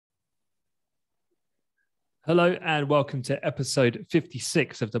Hello and welcome to episode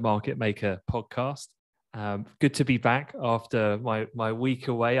 56 of the Market Maker podcast. Good to be back after my week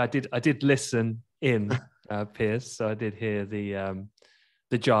away. I did listen in, Piers, so I did hear the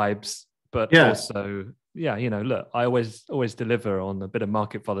jibes, but also, look, I always deliver on a bit of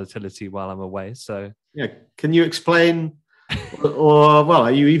market volatility while I'm away. So can you explain, or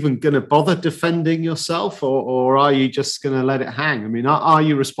are you even going to bother defending yourself, or are you just going to let it hang? I mean, are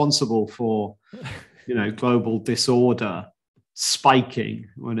you responsible for global disorder spiking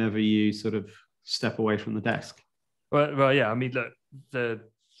whenever you sort of step away from the desk? Well, yeah. I mean, look,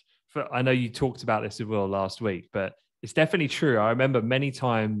 I know you talked about this as well last week, but it's definitely true. I remember many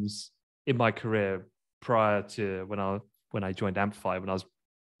times in my career prior to when I joined Amplify, when I was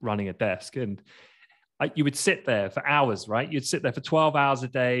running a desk, and you would sit there for hours, right? You'd sit there for 12 hours a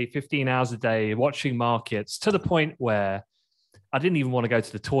day, 15 hours a day, watching markets to the point where I didn't even want to go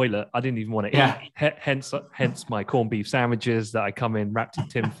to the toilet. I didn't even want to eat. Hence my corned beef sandwiches that I come in wrapped in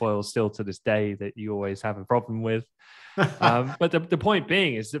tinfoil still to this day that you always have a problem with. But the point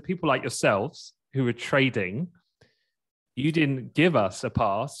being is that people like yourselves who are trading, you didn't give us a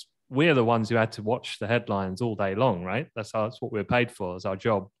pass. We're the ones who had to watch the headlines all day long, right? That's what we're paid for, as our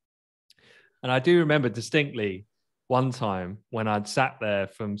job. And I do remember distinctly one time when I'd sat there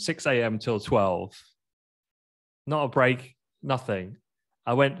from 6 a.m. till 12, not a break, nothing.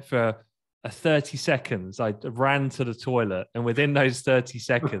 I went for 30 seconds. I ran to the toilet, and within those 30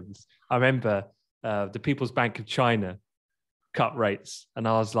 seconds, I remember the People's Bank of China cut rates, and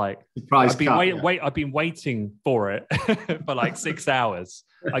I was like, I've been waiting for it for like 6 hours.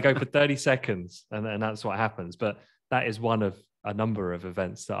 I go for 30 seconds, and that's what happens. But that is one of a number of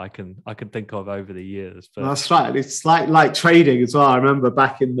events that I can think of over the years. But that's right. It's like trading as well. I remember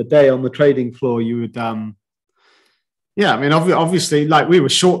back in the day on the trading floor, you would. I mean, obviously, like we were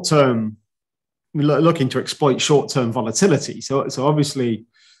short-term, looking to exploit short-term volatility. So obviously,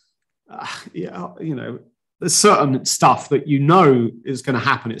 there's certain stuff that is going to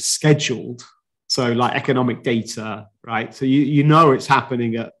happen. It's scheduled. So like economic data, right? So it's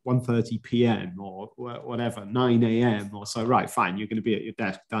happening at 1:30 p.m. or whatever, 9 a.m. or so. Right, fine, you're going to be at your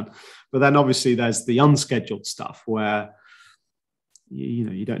desk, done. But then obviously there's the unscheduled stuff where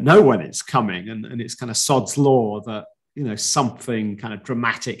you don't know when it's coming, and it's kind of sod's law that something kind of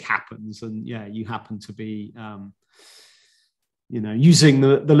dramatic happens, and you happen to be using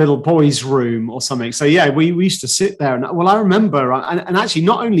the little boys' room or something. So we used to sit there, and I remember, and actually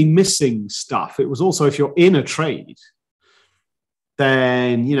not only missing stuff, it was also if you're in a trade,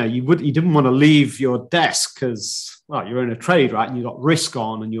 then you didn't want to leave your desk because you're in a trade, right? And you got risk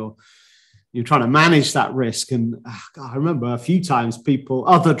on, and you're trying to manage that risk. And I remember a few times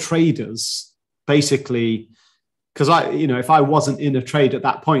other traders, basically, because if I wasn't in a trade at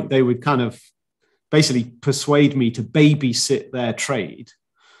that point, they would kind of basically persuade me to babysit their trade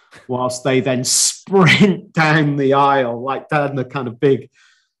whilst they then sprint down the aisle, like down the kind of big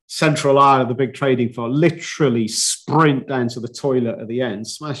central aisle of the big trading floor, literally sprint down to the toilet at the end,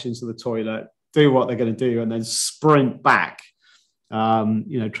 smash into the toilet, do what they're going to do, and then sprint back. Trying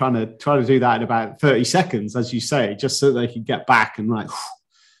to do that in about 30 seconds, as you say, just so they can get back and like,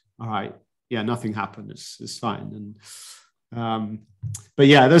 all right. Yeah, nothing happened. It's fine. And but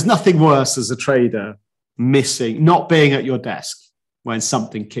there's nothing worse as a trader not being at your desk when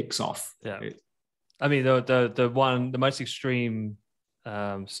something kicks off. Yeah, I mean the most extreme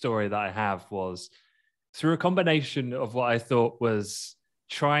story that I have was through a combination of what I thought was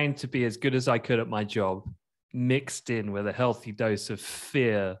trying to be as good as I could at my job, mixed in with a healthy dose of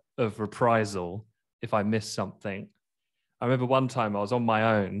fear of reprisal if I missed something. I remember one time I was on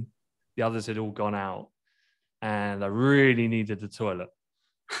my own. The others had all gone out, and I really needed the toilet,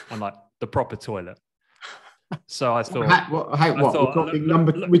 and like the proper toilet. So I thought, we're talking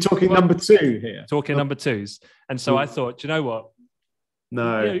number two here. Talking number twos, and so I thought, do you know what?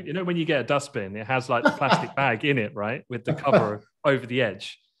 No, when you get a dustbin, it has like the plastic bag in it, right, with the cover over the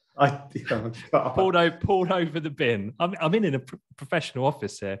edge. Pulled over the bin. I'm in a professional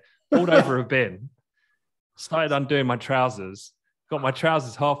office here. Pulled over a bin. Started undoing my trousers. Got my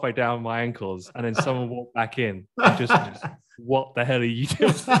trousers halfway down my ankles, and then someone walked back in and just what the hell are you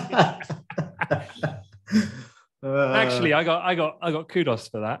doing? Actually, I got kudos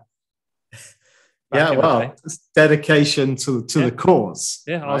for that. It's dedication to the cause.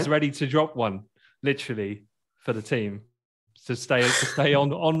 Yeah, right? I was ready to drop one, literally, for the team to stay on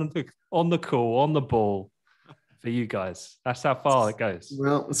the call, on the ball for you guys. That's how far it goes.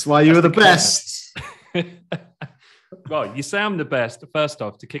 Well, that's why you were the best. Well, you say I'm the best. First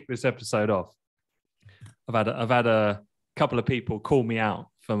off, to kick this episode off, I've had a couple of people call me out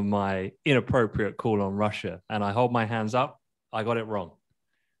for my inappropriate call on Russia. And I hold my hands up. I got it wrong.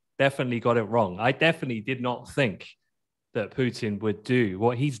 Definitely got it wrong. I definitely did not think that Putin would do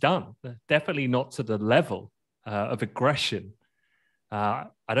what he's done. Definitely not to the level of aggression. I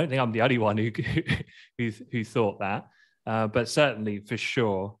don't think I'm the only one who thought that, but certainly for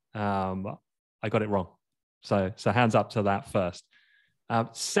sure, I got it wrong. So hands up to that first.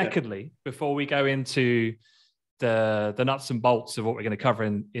 Secondly, before we go into the nuts and bolts of what we're going to cover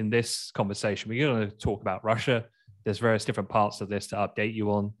in this conversation, we're going to talk about Russia. There's various different parts of this to update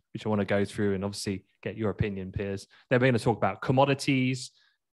you on, which I want to go through and obviously get your opinion, Piers. Then we're going to talk about commodities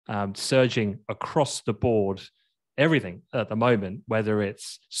surging across the board, everything at the moment, whether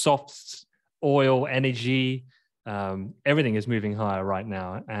it's softs, oil, energy, everything is moving higher right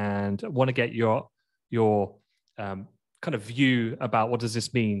now. And I want to get your kind of view about what does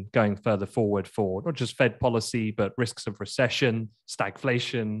this mean going further forward for not just Fed policy, but risks of recession,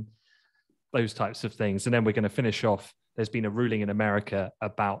 stagflation, those types of things. And then we're going to finish off. There's been a ruling in America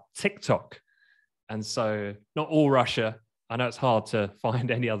about TikTok. And so not all Russia. I know it's hard to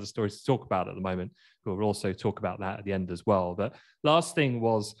find any other stories to talk about at the moment. We'll also talk about that at the end as well. But last thing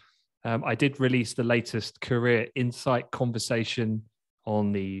was I did release the latest career insight conversation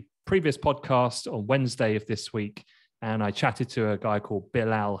on the previous podcast on Wednesday of this week. And I chatted to a guy called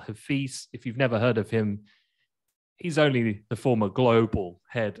Bilal Hafiz. If you've never heard of him, he's only the former global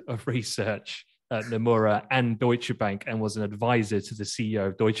head of research at Nomura and Deutsche Bank and was an advisor to the CEO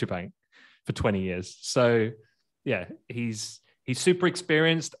of Deutsche Bank for 20 years. So yeah, he's super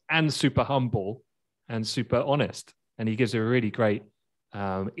experienced and super humble and super honest. And he gives a really great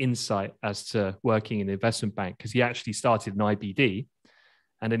insight as to working in the investment bank because he actually started in IBD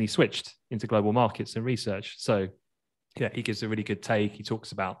and then he switched into global markets and research. So yeah, he gives a really good take. He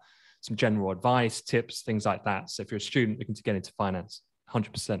talks about some general advice, tips, things like that. So if you're a student looking to get into finance,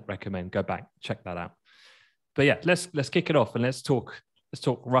 100% recommend go back, check that out. But yeah, let's kick it off and let's talk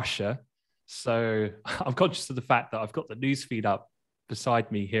Russia. So I'm conscious of the fact that I've got the newsfeed up beside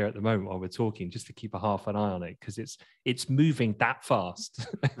me here at the moment while we're talking, just to keep a half an eye on it because it's moving that fast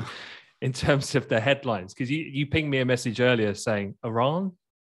in terms of the headlines. Because you pinged me a message earlier saying Iran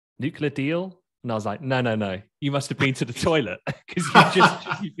nuclear deal. And I was like, no, you must have been to the toilet because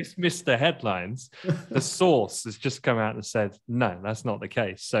you just missed the headlines. The source has just come out and said, no, that's not the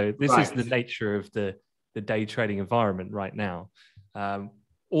case. So this is the nature of the day trading environment right now.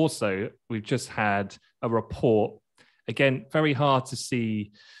 Also, we've just had a report, again, very hard to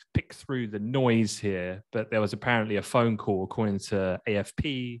pick through the noise here, but there was apparently a phone call, according to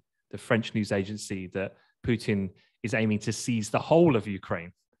AFP, the French news agency, that Putin is aiming to seize the whole of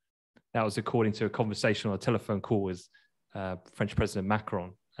Ukraine. That was according to a conversation on a telephone call with French President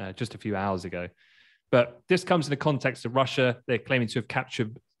Macron just a few hours ago. But this comes in the context of Russia. They're claiming to have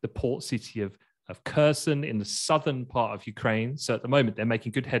captured the port city of Kherson in the southern part of Ukraine. So at the moment, they're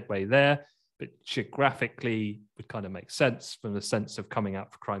making good headway there, but geographically would kind of make sense from the sense of coming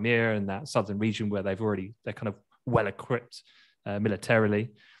out for Crimea and that southern region where they're kind of well equipped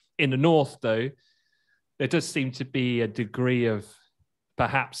militarily. In the north, though, there does seem to be a degree of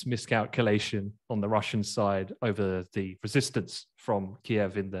perhaps miscalculation on the Russian side over the resistance from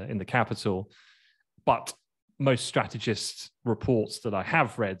Kiev in the capital. But most strategists' reports that I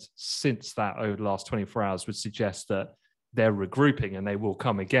have read since that over the last 24 hours would suggest that they're regrouping and they will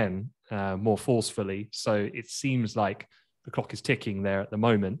come again more forcefully. So it seems like the clock is ticking there at the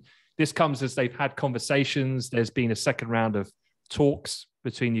moment. This comes as they've had conversations. There's been a second round of talks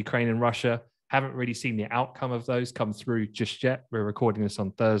between Ukraine and Russia. Haven't really seen the outcome of those come through just yet. We're recording this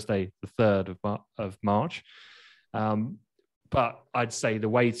on Thursday, the 3rd of March. But I'd say the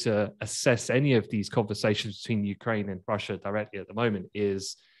way to assess any of these conversations between Ukraine and Russia directly at the moment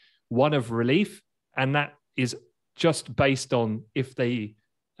is one of relief. And that is just based on if they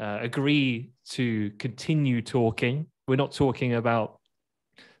agree to continue talking. We're not talking about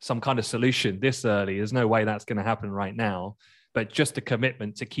some kind of solution this early. There's no way that's going to happen right now. But just a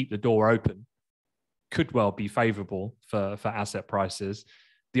commitment to keep the door open could well be favorable for asset prices.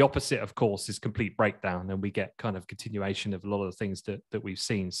 The opposite, of course, is complete breakdown, and we get kind of continuation of a lot of the things that we've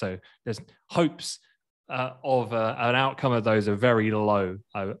seen. So there's hopes of an outcome of those are very low,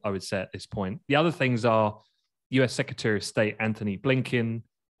 I would say at this point. The other things are US Secretary of State Antony Blinken.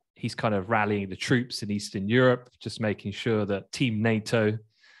 He's kind of rallying the troops in Eastern Europe, just making sure that Team NATO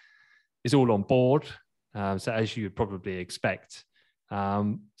is all on board. So as you would probably expect.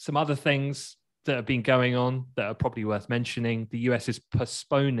 Some other things that have been going on that are probably worth mentioning. The US is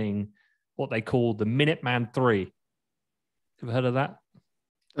postponing what they call the Minuteman III. Ever heard of that?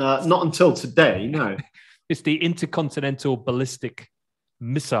 Not until today, no. It's the intercontinental ballistic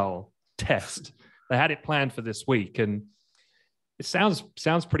missile test. They had it planned for this week, and it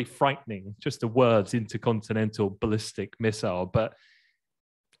sounds pretty frightening, just the words intercontinental ballistic missile. But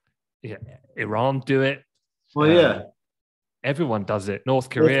yeah, Iran do it. Well, yeah. Everyone does it.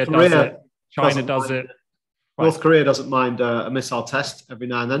 North Korea does it. China does it. Right. North Korea doesn't mind a missile test every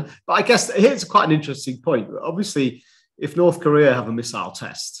now and then. But I guess here's quite an interesting point. Obviously, if North Korea have a missile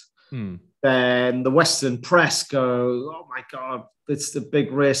test, then the Western press go, oh my God, it's the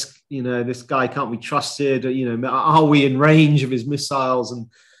big risk. You know, this guy can't be trusted. You know, are we in range of his missiles?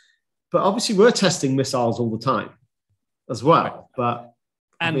 But obviously we're testing missiles all the time as well. But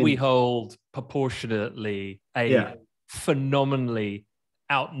we hold proportionately phenomenally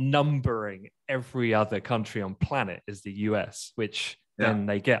outnumbering every other country on planet is the US, which then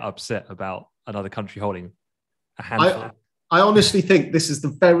they get upset about another country holding a handful. I honestly think this is the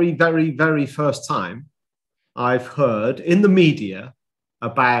very, very, very first time I've heard in the media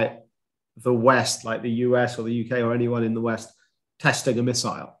about the West, like the US or the UK or anyone in the West, testing a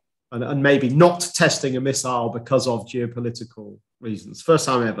missile and maybe not testing a missile because of geopolitical reasons. First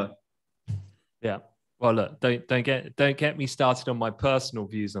time ever. Yeah. Well, look, don't get me started on my personal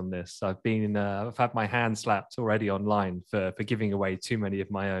views on this. I've had my hand slapped already online for giving away too many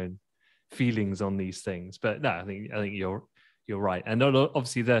of my own feelings on these things. But no, I think you're right. And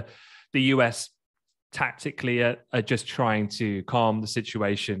obviously the US tactically are just trying to calm the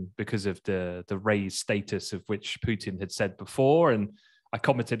situation because of the raised status of which Putin had said before. And I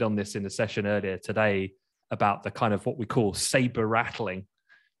commented on this in a session earlier today about the kind of what we call saber rattling,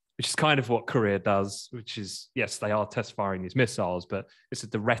 which is kind of what Korea does, which is, yes, they are test firing these missiles, but it's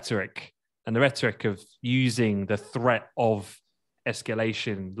the rhetoric of using the threat of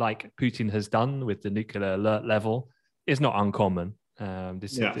escalation like Putin has done with the nuclear alert level is not uncommon.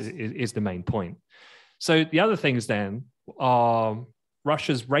 This is the main point. So the other things then are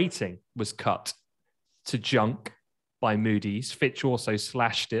Russia's rating was cut to junk by Moody's. Fitch also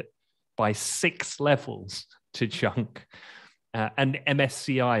slashed it by 6 levels to junk. And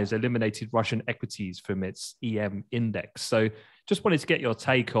MSCI has eliminated Russian equities from its EM index. So just wanted to get your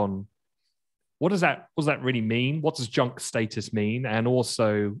take on what does that really mean? What does junk status mean? And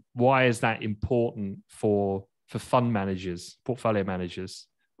also, why is that important for fund managers, portfolio managers,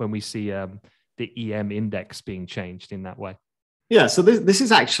 when we see the EM index being changed in that way? Yeah, so this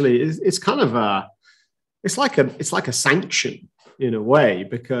is actually, it's kind of it's like a sanction in a way,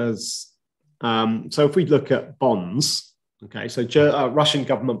 because so if we look at bonds, okay, so Russian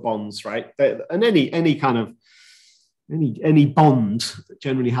government bonds, right? And any bond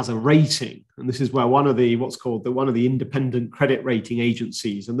generally has a rating, and this is where one of the independent credit rating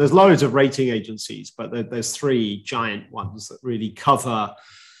agencies, and there's loads of rating agencies, but there's 3 giant ones that really cover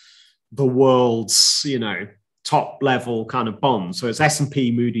the world's top level kind of bonds. So it's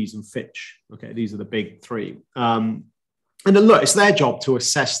S&P, Moody's, and Fitch. Okay, these are the big 3. And then look, it's their job to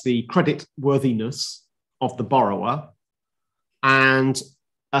assess the credit worthiness of the borrower and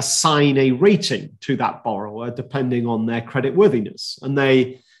assign a rating to that borrower depending on their credit worthiness. And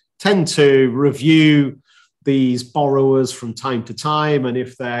they tend to review these borrowers from time to time. And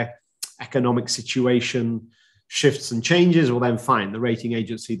if their economic situation shifts and changes, well, then fine. The rating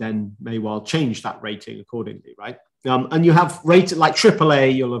agency then may well change that rating accordingly, right? And you have rated like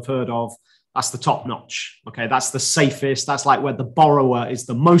AAA, you'll have heard of. That's the top notch. Okay, that's the safest. That's like where the borrower is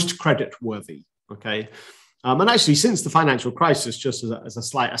the most credit worthy. Okay. And actually, since the financial crisis, just as a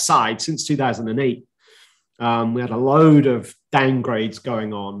slight aside, since 2008, we had a load of downgrades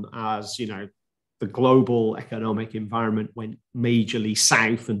going on as, the global economic environment went majorly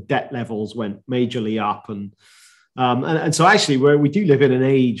south and debt levels went majorly up. And so actually, we do live in an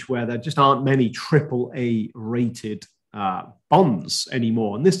age where there just aren't many AAA rated bonds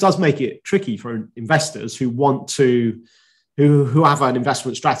anymore. And this does make it tricky for investors who want to, who have an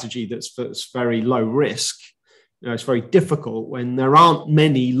investment strategy that's very low risk. It's very difficult when there aren't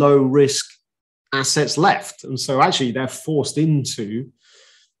many low risk assets left. And so actually they're forced into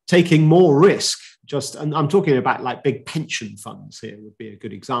taking more risk. And I'm talking about like big pension funds here would be a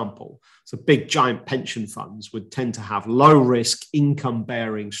good example. So big giant pension funds would tend to have low risk income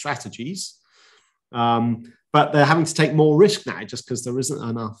bearing strategies. But they're having to take more risk now just because there isn't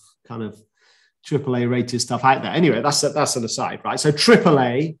enough kind of AAA rated stuff out there. Anyway, that's an aside, right? So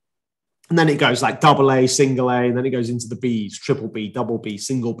AAA, and then it goes like AA, single A, and then it goes into the Bs, triple B, double B,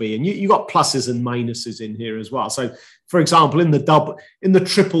 single B. And you got pluses and minuses in here as well. So for example, in the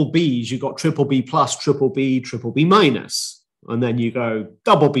triple Bs, you got triple B plus, triple B minus. And then you go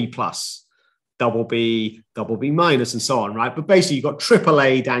double B plus, double B minus, and so on, right? But basically you've got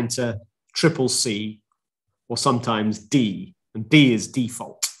AAA down to triple C, or sometimes D. and D is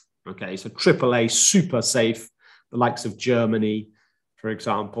default. Okay, so AAA, super safe, the likes of Germany, for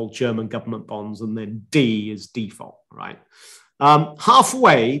example, German government bonds, and then D is default, right?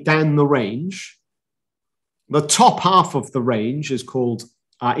 Halfway down the range, the top half of the range is called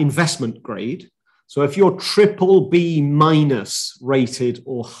investment grade. So if you're BBB minus rated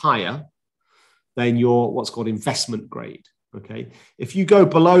or higher, then you're what's called investment grade. Okay. If you go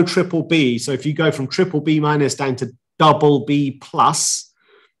below BBB, so if you go from BBB minus down to BB plus,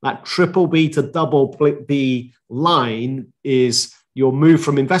 that BBB to BB line is your move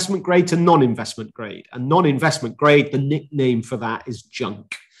from investment grade to non-investment grade. And non-investment grade, the nickname for that is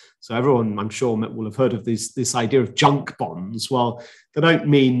junk. So everyone, I'm sure, will have heard of this idea of junk bonds. Well, they don't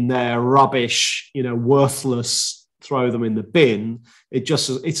mean they're rubbish, worthless, throw them in the bin.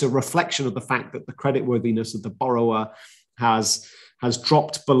 It's a reflection of the fact that the creditworthiness of the borrower has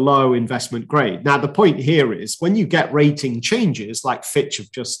dropped below investment grade. Now, the point here is when you get rating changes like Fitch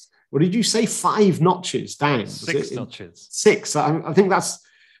have just, what did you say, 5 notches down? 6 notches. 6. I think it's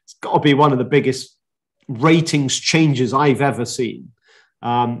got to be one of the biggest ratings changes I've ever seen.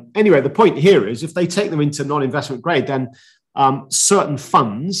 Anyway, the point here is if they take them into non-investment grade, then certain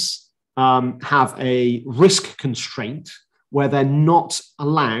funds have a risk constraint where they're not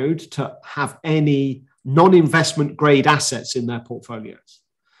allowed to have any non-investment grade assets in their portfolios.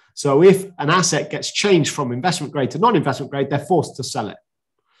 So if an asset gets changed from investment grade to non-investment grade, they're forced to sell it.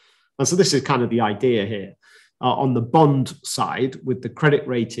 And so this is kind of the idea here. On the bond side, with the credit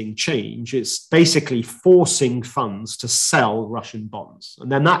rating change, it's basically forcing funds to sell Russian bonds.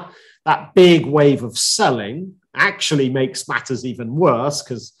 And then that big wave of selling actually makes matters even worse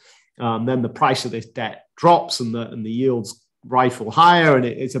because then the price of this debt drops and the yields rifle higher, and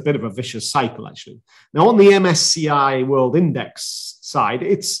it's a bit of a vicious cycle, actually. Now, on the MSCI World Index side,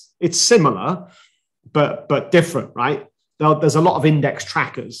 it's similar, but different, right? There's a lot of index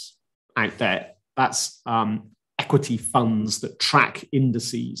trackers out there. That's equity funds that track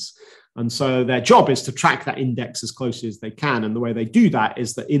indices. And so their job is to track that index as closely as they can. And the way they do that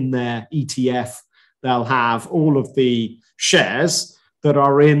is that in their ETF, they'll have all of the shares that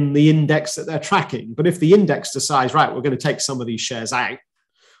are in the index that they're tracking. But if the index decides, right, we're going to take some of these shares out,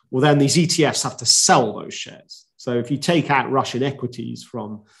 well, then these ETFs have to sell those shares. So if you take out Russian equities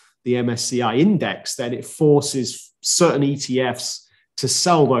from the MSCI index, then it forces certain ETFs to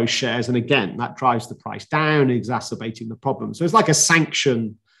sell those shares. And again, that drives the price down, exacerbating the problem. So it's like a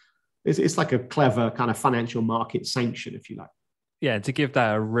sanction. It's like a clever kind of financial market sanction, if you like. Yeah, to give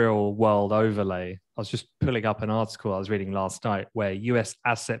that a real world overlay, I was just pulling up an article I was reading last night where US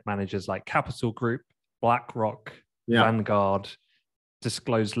asset managers like Capital Group, BlackRock, Vanguard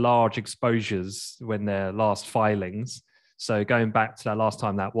disclosed large exposures when their last filings. So going back to that last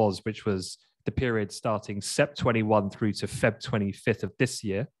time that was, which was the period starting Sep 21 through to Feb 25th of this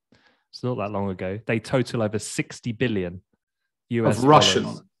year. It's not that long ago. They total over 60 billion US of Russian.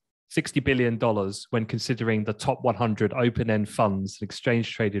 dollars. $60 billion when considering the top 100 open-end funds and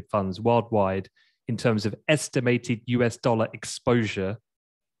exchange-traded funds worldwide in terms of estimated US dollar exposure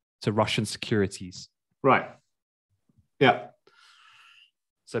to Russian securities. Right. Yeah.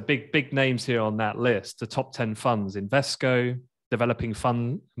 So big names here on that list. The top 10 funds, Invesco, Developing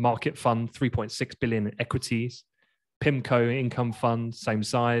Fund, Market Fund, 3.6 billion in equities. PIMCO Income Fund, same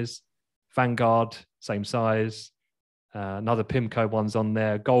size. Vanguard, same size. Another PIMCO one's on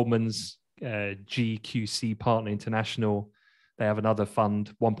there. Goldman's GQC Partner International. They have another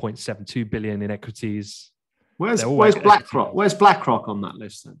fund, 1.72 billion in equities. Where's BlackRock? Where's BlackRock on that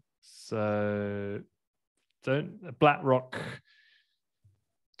list then? So BlackRock,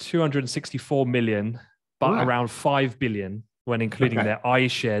 264 million, but around 5 billion when including their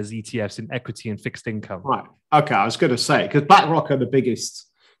iShares ETFs in equity and fixed income. Right. Okay, I was going to say, because BlackRock are the biggest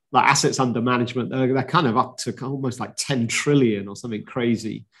like assets under management. They're kind of up to almost like 10 trillion or something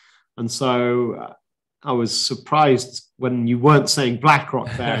crazy. And so I was surprised when you weren't saying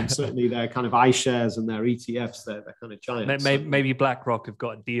BlackRock there, and certainly their kind of iShares and their ETFs, they're kind of giants. Maybe BlackRock have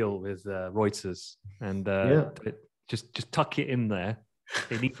got a deal with Reuters and just tuck it in there.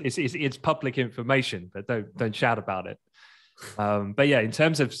 It's public information, but don't shout about it. But yeah, in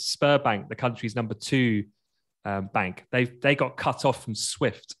terms of Sberbank, the country's number 2 bank, they got cut off from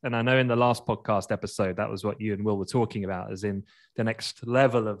SWIFT. And I know in the last podcast episode, that was what you and Will were talking about, as in the next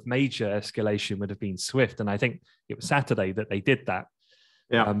level of major escalation would have been SWIFT. And I think it was Saturday that they did that.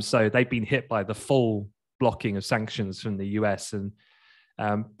 Yeah. So they've been hit by the full blocking of sanctions from the US. And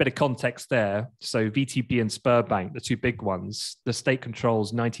bit of context there. So VTB and Sberbank, the 2 big ones, the state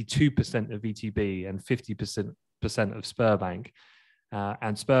controls 92% of VTB and 50% of Sberbank.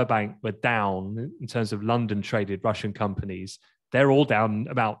 and Sberbank were down in terms of London traded Russian companies. They're all down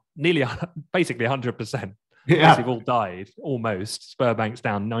about nearly basically 100%. Yeah. They've all died almost. Sberbank's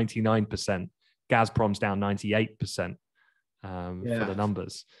down 99%. Gazprom's down 98% for the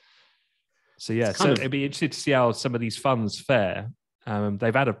numbers. So yeah, so it'd be interesting to see how some of these funds fare.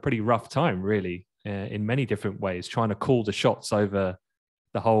 They've had a pretty rough time, really, in many different ways, trying to call the shots over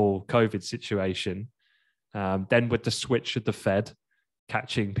the whole COVID situation. Then with the switch of the Fed,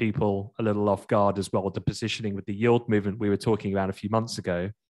 catching people a little off guard as well, the positioning with the yield movement we were talking about a few months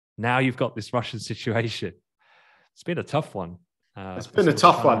ago. Now you've got this Russian situation. It's been a tough one. It's been a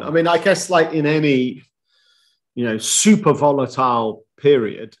tough one. I mean, I guess like in any, super volatile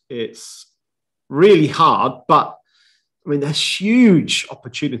period, it's really hard, but I mean, there's huge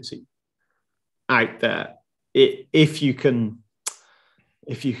opportunity out there if you can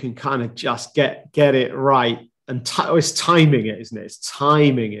kind of just get it right. And it's timing it, isn't it? It's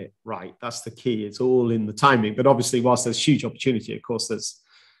timing it right. That's the key. It's all in the timing. But obviously, whilst there's huge opportunity, of course, there's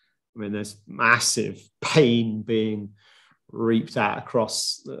massive pain being reaped out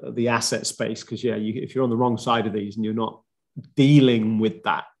across the asset space. Because if you're on the wrong side of these and you're not dealing with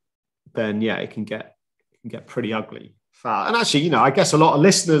that, then it can get pretty ugly. And actually, I guess a lot of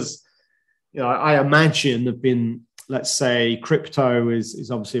listeners, I imagine have been, let's say, crypto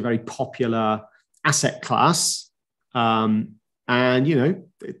is obviously a very popular asset class. And, that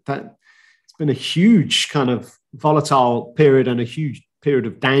it's been a huge kind of volatile period and a huge period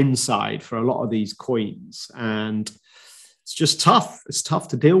of downside for a lot of these coins. And it's just tough. It's tough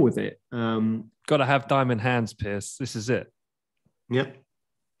to deal with it. Got to have diamond hands, Piers. This is it. Yep.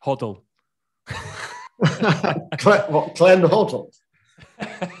 Hodl. Glenn Hodl.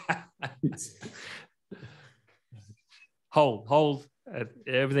 Hold.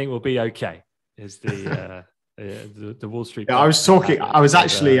 Everything will be okay. Is the Wall Street? Yeah, I was talking. I was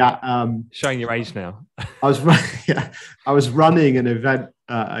actually at showing your age now. I was running an event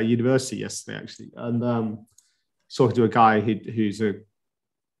at a university yesterday, actually, and talking to a guy who's a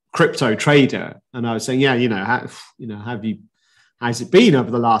crypto trader, and I was saying, how's it been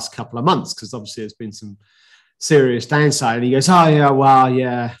over the last couple of months? Because obviously there's been some serious downside. And he goes, oh yeah, well,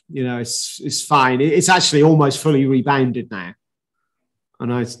 yeah, it's fine. It's actually almost fully rebounded now.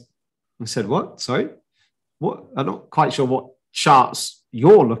 And I said, what? Sorry? What? I'm not quite sure what charts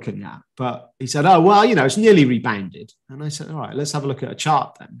you're looking at. But he said, oh, well, it's nearly rebounded. And I said, all right, let's have a look at a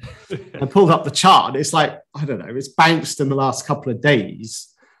chart then. I pulled up the chart and it's like, I don't know, it's bounced in the last couple of days.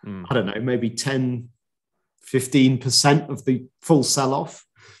 I don't know, maybe 10, 15% of the full sell-off.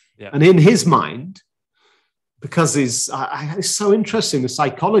 Yeah. And in his mind, because it's so interesting, the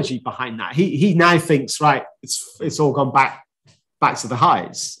psychology behind that. He now thinks, right, it's all gone back to the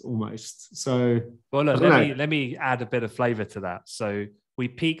highs almost. So, well, look, let me add a bit of flavor to that. So we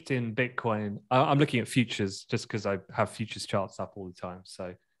peaked in Bitcoin. I'm looking at futures just because I have futures charts up all the time.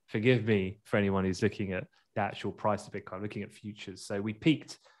 So forgive me for anyone who's looking at the actual price of Bitcoin. I'm looking at futures. So we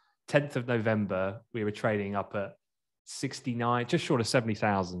peaked 10th of November. We were trading up at 69, just short of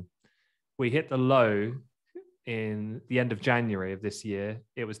 70,000. We hit the low in the end of January of this year.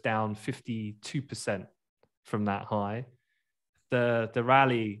 It was down 52% from that high. The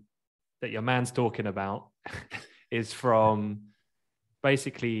rally that your man's talking about is from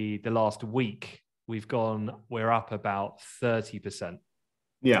basically the last week. We're up about 30%.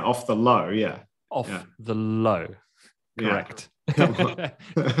 Yeah, off the low. Yeah. The low. Correct. Yeah.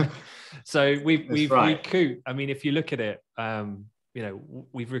 So we've recouped. I mean, if you look at it,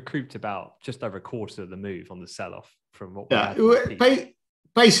 we've recouped about just over a quarter of the move on the sell-off from what we had.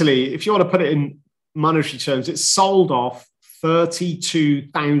 Basically, if you want to put it in monetary terms, it's sold off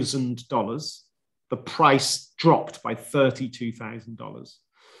 $32,000. The price dropped by $32,000.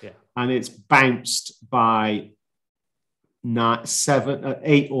 Yeah. And it's bounced by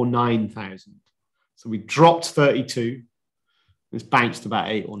 8 or 9,000. So we dropped 32. It's bounced about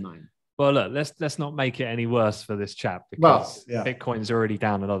 8 or 9. Well, look, let's not make it any worse for this chap because Bitcoin's already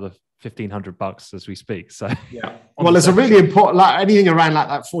down another $1,500 as we speak. So yeah. Well, there's a really important, like anything around like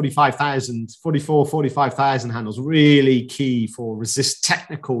that 45,000 handles, really key for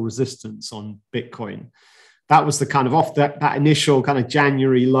technical resistance on Bitcoin. That was the kind of off that initial kind of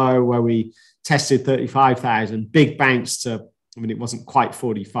January low where we tested 35,000, big bounce to, I mean, it wasn't quite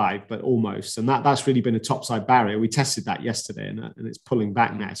 45, but almost. And that's really been a topside barrier. We tested that yesterday and it's pulling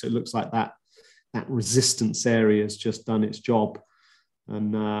back now. So it looks like that resistance area has just done its job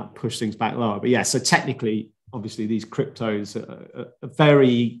and push things back lower. But yeah, so technically, obviously, these cryptos are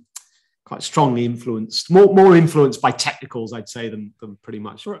very quite strongly influenced, more influenced by technicals, I'd say, than pretty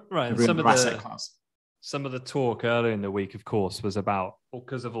much right. every other asset class. some of the talk earlier in the week, of course, was about,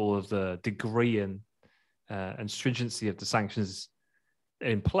 because of all of the degree and stringency of the sanctions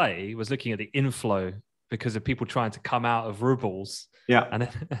in play, was looking at the inflow because of people trying to come out of rubles. Yeah.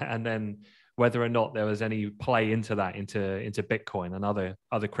 And then whether or not there was any play into that, into Bitcoin and other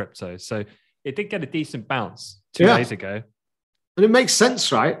cryptos. So it did get a decent bounce 2 days ago. And it makes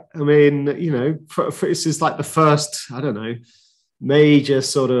sense, right? I mean, this is like the first, I don't know, major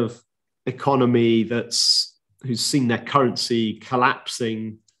sort of economy who's seen their currency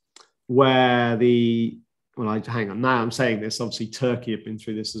collapsing, where hang on, now I'm saying this, obviously Turkey have been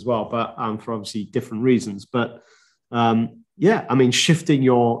through this as well, but for obviously different reasons. But shifting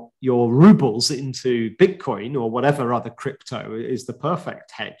your rubles into Bitcoin or whatever other crypto is the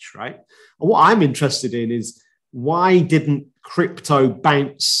perfect hedge, right? And what I'm interested in is, why didn't crypto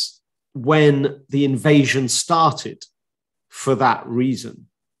bounce when the invasion started for that reason?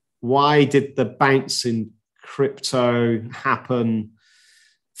 Why did the bounce in crypto happen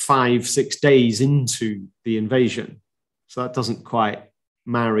 5-6 days into the invasion? So that doesn't quite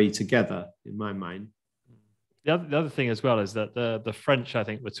marry together in my mind. The other thing as well is that the French, I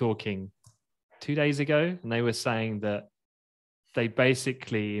think, were talking 2 days ago, and they were saying that they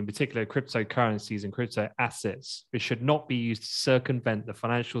basically, in particular, cryptocurrencies and crypto assets, it should not be used to circumvent the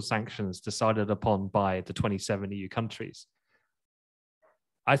financial sanctions decided upon by the 27 EU countries.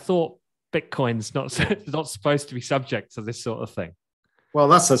 I thought Bitcoin's not supposed to be subject to this sort of thing. Well,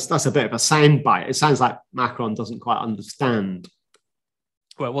 that's a bit of a soundbite. It sounds like Macron doesn't quite understand.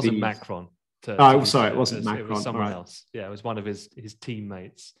 Well, it wasn't Macron. It wasn't Macron. It was someone else. Yeah, it was one of his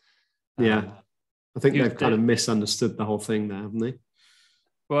teammates. I think they've kind of misunderstood the whole thing there, haven't they?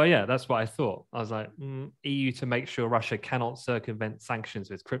 Well, yeah, that's what I thought. I was like, EU to make sure Russia cannot circumvent sanctions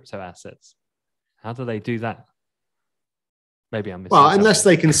with crypto assets. How do they do that? Maybe I'm missing something. Unless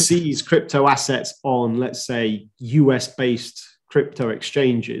they can seize crypto assets on, let's say, US-based crypto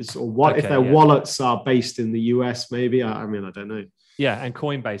exchanges, or if their wallets are based in the US, maybe. I don't know. Yeah, and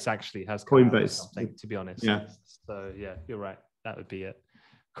Coinbase actually has Coinbase something, to be honest. Yeah. So yeah, you're right. That would be it.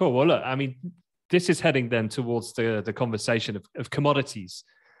 Cool. Well, look, this is heading then towards the conversation of commodities,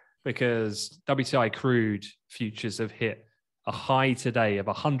 because WTI crude futures have hit a high today of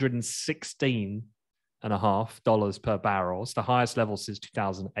 $116.50 per barrel. It's the highest level since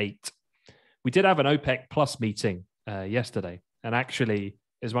 2008. We did have an OPEC Plus meeting yesterday, and actually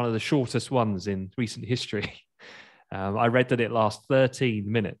is one of the shortest ones in recent history. I read that it lasts 13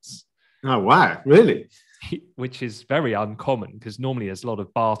 minutes. Oh, wow. Really? Which is very uncommon, because normally there's a lot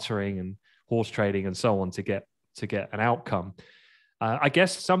of bartering and horse trading and so on to get an outcome. I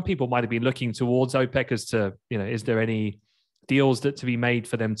guess some people might have been looking towards OPEC as to, is there any deals that to be made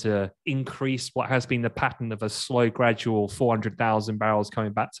for them to increase what has been the pattern of a slow, gradual 400,000 barrels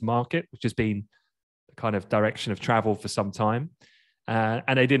coming back to market, which has been the kind of direction of travel for some time.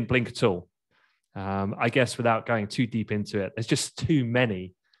 And they didn't blink at all. I guess without going too deep into it, there's just too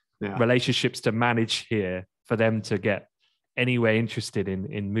many relationships to manage here for them to get anywhere interested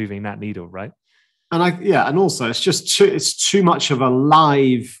in moving that needle, right? And also it's too much of a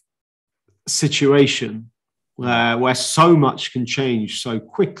live situation where so much can change so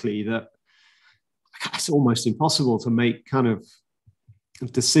quickly that it's almost impossible to make kind of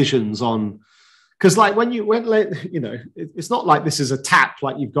decisions on. Because like when it's not like this is a tap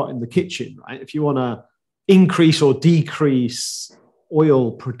like you've got in the kitchen, right? If you want to increase or decrease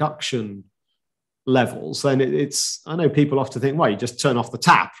oil production levels, then I know people often think, well, you just turn off the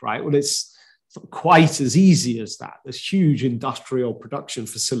tap, right? Well, it's not quite as easy as that. There's huge industrial production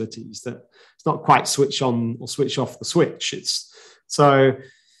facilities that it's not quite switch on or switch off the switch.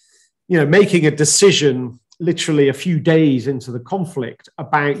 Making a decision literally a few days into the conflict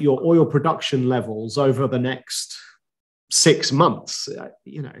about your oil production levels over the next 6 months,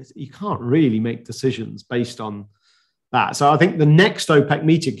 you can't really make decisions based on that. So I think the next OPEC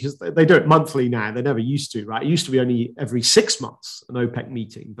meeting, because they do it monthly now, they never used to, right? It used to be only every 6 months, an OPEC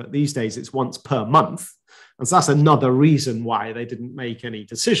meeting, but these days it's once per month. And so that's another reason why they didn't make any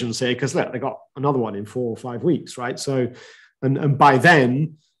decisions here, because they got another one in 4 or 5 weeks, right? So, and by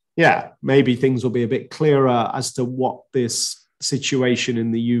then, maybe things will be a bit clearer as to what this situation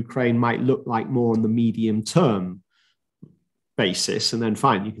in the Ukraine might look like more on the medium term basis. And then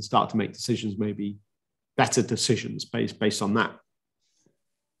fine, you can start to make decisions, maybe better decisions based on that.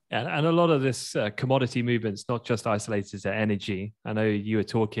 And a lot of this commodity movement's not just isolated to energy. I know you were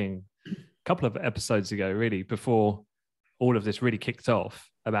talking a couple of episodes ago, really, before all of this really kicked off,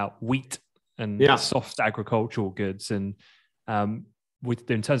 about wheat and soft agricultural goods. And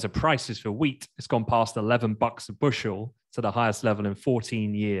in terms of prices for wheat, it's gone past $11 a bushel to the highest level in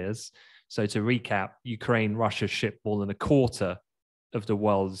 14 years. So to recap, Ukraine, Russia ship more than a quarter of the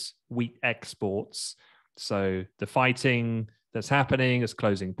world's wheat exports. So the fighting that's happening is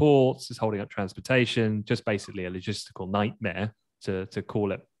closing ports, is holding up transportation, just basically a logistical nightmare, to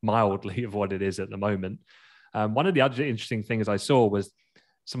call it mildly, of what it is at the moment. One of the other interesting things I saw was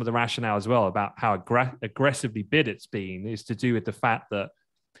some of the rationale as well about how aggressively bid it's been is to do with the fact that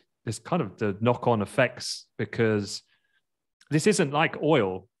there's kind of the knock-on effects, because this isn't like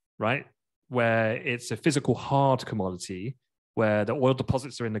oil, right? Where it's a physical hard commodity where the oil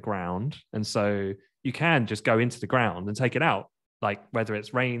deposits are in the ground. And so you can just go into the ground and take it out, like whether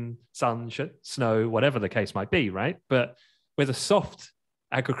it's rain, sun, snow, whatever the case might be, right? But with a soft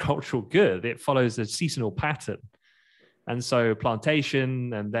agricultural good, it follows a seasonal pattern. And so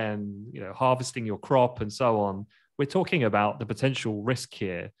plantation and then, harvesting your crop and so on, we're talking about the potential risk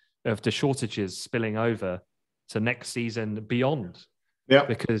here of the shortages spilling over to next season beyond. Yeah.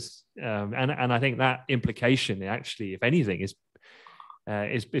 Because, and I think that implication actually, if anything, is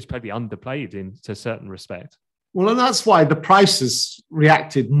probably underplayed into a certain respect. Well, and that's why the prices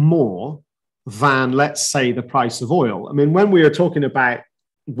reacted more than, let's say, the price of oil. I mean, when we are talking about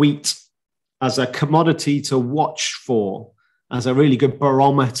wheat as a commodity to watch for, as a really good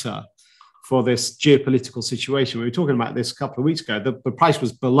barometer for this geopolitical situation, we were talking about this a couple of weeks ago, the price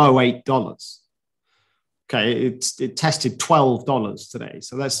was below $8. Okay, it tested $12 today.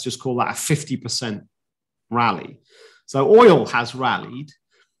 So let's just call that a 50% rally. So oil has rallied,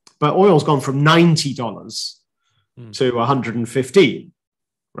 but oil's gone from $90 to $115,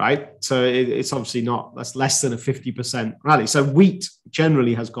 right? So it's obviously not, that's less than a 50% rally. So wheat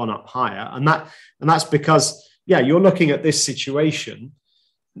generally has gone up higher. And that's because, you're looking at this situation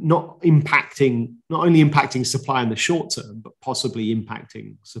not only impacting supply in the short term, but possibly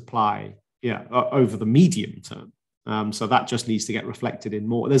impacting supply over the medium term. So that just needs to get reflected in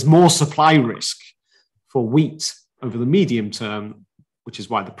more. There's more supply risk for wheat over the medium term, which is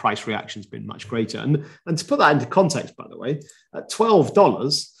why the price reaction has been much greater. And to put that into context, by the way, at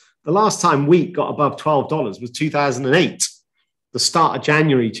 $12, the last time wheat got above $12 was 2008, the start of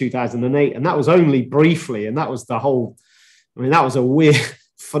January 2008. And that was only briefly. And that was that was a weird,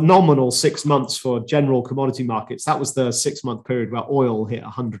 phenomenal 6 months for general commodity markets. That was the 6 month period where oil hit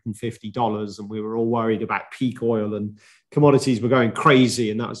 $150 and we were all worried about peak oil and commodities were going crazy.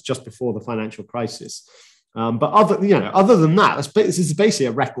 And that was just before the financial crisis. But other than that, this is basically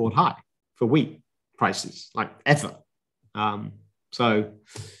a record high for wheat prices, like ever.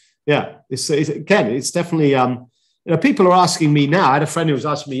 It's definitely, people are asking me now. I had a friend who was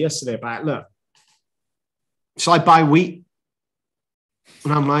asking me yesterday about, look, shall I buy wheat?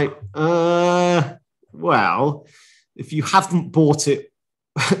 And I'm like, well, if you haven't bought it,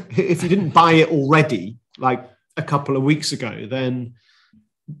 if you didn't buy it already, like a couple of weeks ago, then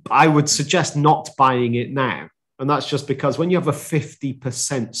I would suggest not buying it now. And that's just because when you have a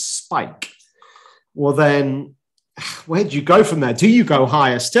 50% spike, well, then where do you go from there? Do you go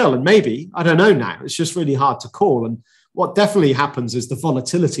higher still? And maybe, I don't know now. It's just really hard to call. And what definitely happens is the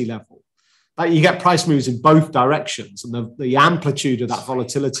volatility level. Like you get price moves in both directions and the amplitude of that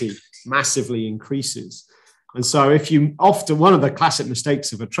volatility massively increases. And so one of the classic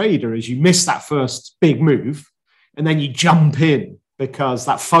mistakes of a trader is you miss that first big move and then you jump in because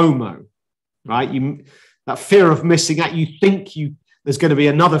that FOMO, right? That fear of missing out, you think there's going to be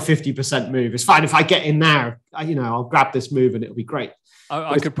another 50% move. It's fine if I get in now, I'll grab this move and it'll be great.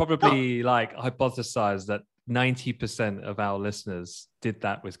 I could probably hypothesize that 90% of our listeners did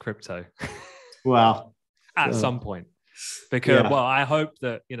that with crypto. Well, at some point, because I hope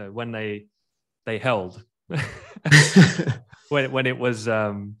that when they held when it was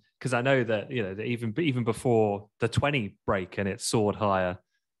because I know that even before the 20 break and it soared higher,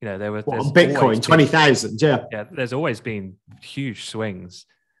 there was on Bitcoin 20,000, there's always been huge swings.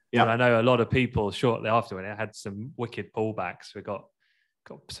 Yeah, I know a lot of people shortly after when it had some wicked pullbacks, we got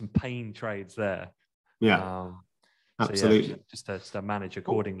some pain trades there. Absolutely. Just to manage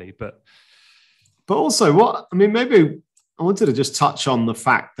accordingly, but also maybe I wanted to just touch on the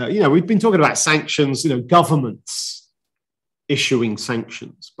fact that we've been talking about sanctions, governments issuing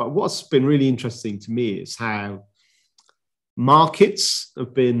sanctions, but what's been really interesting to me is how markets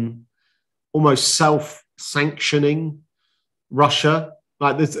have been almost self-sanctioning Russia.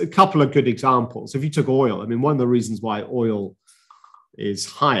 Like there's a couple of good examples. If you took oil, one of the reasons why oil is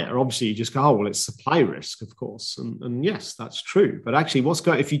higher, obviously you just go, oh, well, it's supply risk, of course. And yes, that's true. But actually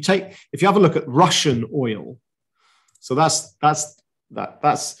if you have a look at Russian oil, so that's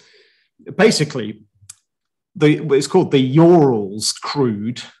basically it's called the Urals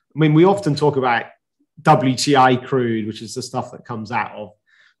crude. We often talk about WTI crude, which is the stuff that comes out of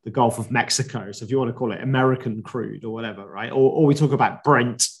the Gulf of Mexico. So if you want to call it American crude or whatever, right? Or we talk about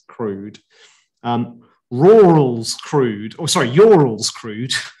Brent crude, Urals crude,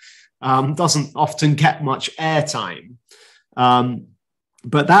 doesn't often get much airtime.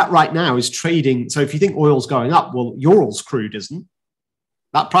 But that right now is trading. So if you think oil's going up, well, Urals crude isn't.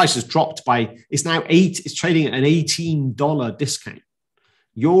 That price has dropped it's trading at an $18 discount.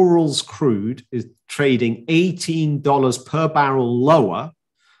 Urals crude is trading $18 per barrel lower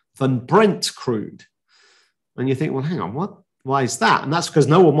than Brent crude. And you think, well, hang on, what? Why is that? And that's because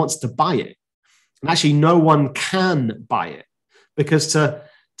no one wants to buy it. And actually, no one can buy it, because to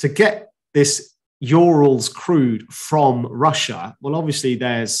get this Urals crude from Russia, well, obviously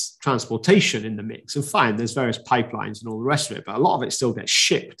there's transportation in the mix, and fine, there's various pipelines and all the rest of it, but a lot of it still gets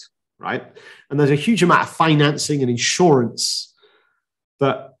shipped, right? And there's a huge amount of financing and insurance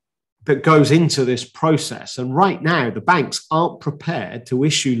that goes into this process. And right now, the banks aren't prepared to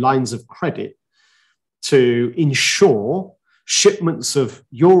issue lines of credit to ensure shipments of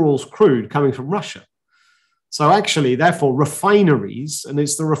Urals crude coming from Russia. So actually, therefore, refineries, and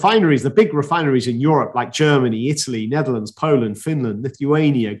it's the big refineries in Europe, like Germany, Italy, Netherlands, Poland, Finland,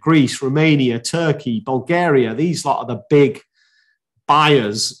 Lithuania, Greece, Romania, Turkey, Bulgaria, these lot are the big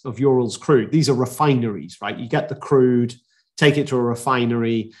buyers of Urals crude. These are refineries, right? You get the crude, take it to a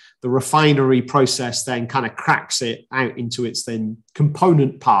refinery. The refinery process then kind of cracks it out into its then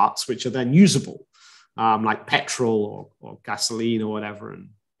component parts, which are then usable, like petrol or gasoline or whatever,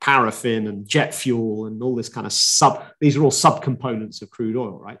 and paraffin and jet fuel and all this kind of these are all subcomponents of crude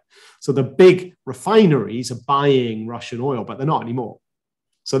oil, right? So the big refineries are buying Russian oil, but they're not anymore.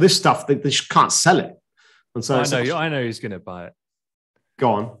 So this stuff, they just can't sell it. And so I know who's going to buy it.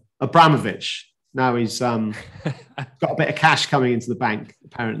 Go on. Abramovich. Now he's got a bit of cash coming into the bank,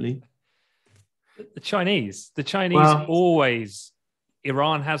 apparently. The Chinese always,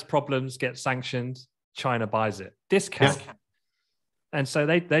 Iran has problems, get sanctioned, China buys it. Discount. Yeah. And so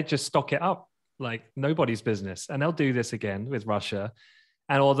they just stock it up like nobody's business. And they'll do this again with Russia.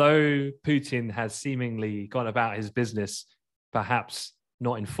 And although Putin has seemingly gone about his business, perhaps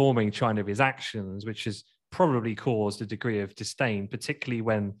not informing China of his actions, which has probably caused a degree of disdain, particularly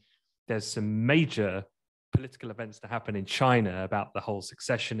when there's some major political events to happen in China about the whole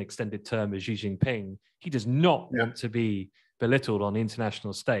succession extended term of Xi Jinping. He does not want to be belittled on the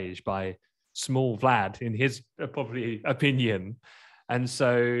international stage by small Vlad, in his probably opinion. And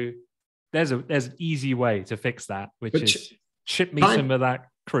so there's an easy way to fix that, which is ship me some of that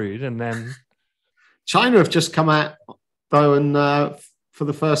crude, and then China have just come out though, and for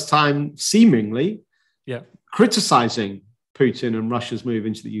the first time, seemingly, criticizing Putin and Russia's move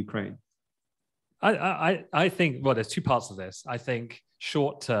into the Ukraine. I think, well, there's two parts of this. I think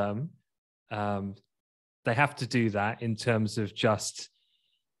short term, they have to do that in terms of just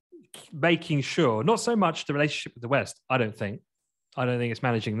making sure, not so much the relationship with the West. I don't think it's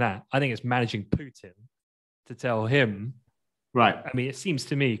managing that. I think it's managing Putin to tell him. Right. I mean, it seems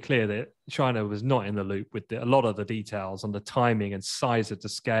to me clear that China was not in the loop with a lot of the details on the timing and size of the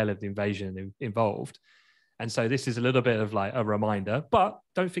scale of the invasion involved. And so this is a little bit of like a reminder, but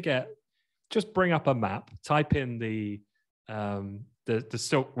don't forget, just bring up a map, type in the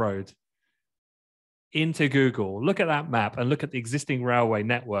Silk Road into Google, look at that map and look at the existing railway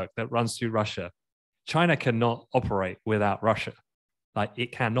network that runs through Russia. China cannot operate without Russia. Like,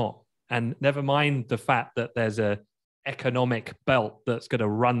 it cannot. And never mind the fact that there's a economic belt that's going to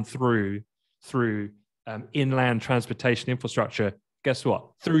run through inland transportation infrastructure. Guess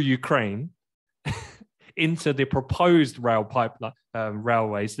what? Through Ukraine into the proposed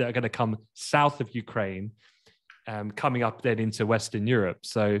railways that are going to come south of Ukraine, coming up then into Western Europe.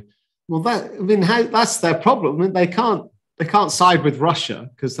 So, well, that's their problem. I mean, they can't side with Russia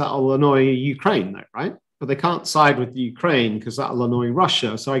because that'll annoy Ukraine, though, right? But they can't side with Ukraine because that'll annoy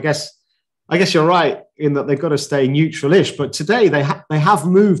Russia. So I guess you're right in that they've got to stay neutral-ish. But today they have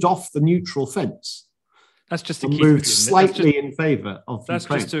moved off the neutral fence. That's just to keep moved slightly in favor of that's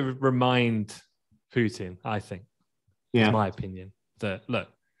Ukraine. Just to remind Putin, I think. Yeah, in my opinion. That look,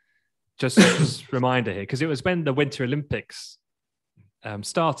 just reminder here, because it was when the Winter Olympics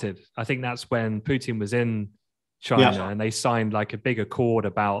started. I think that's when Putin was in China and they signed like a big accord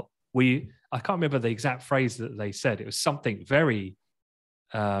about I can't remember the exact phrase that they said. It was something very,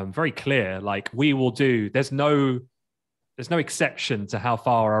 very clear. Like, we will do. There's no exception to how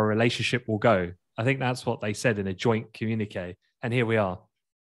far our relationship will go. I think that's what they said in a joint communique. And here we are.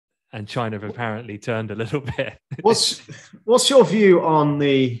 And China have apparently turned a little bit. What's your view on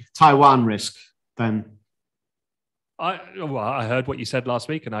the Taiwan risk then? I heard what you said last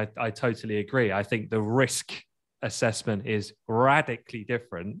week, and I totally agree. I think the risk assessment is radically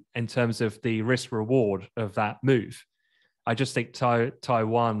different in terms of the risk reward of that move. I just think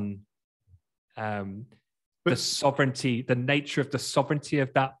Taiwan, the sovereignty, the nature of the sovereignty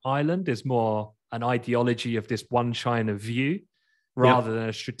of that island is more an ideology of this one China view rather than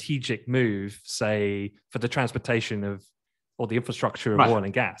a strategic move, say, for the transportation of or the infrastructure of oil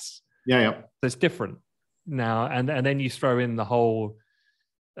and gas. So it's different now. And then you throw in the whole,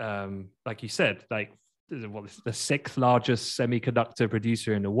 like you said, like the sixth largest semiconductor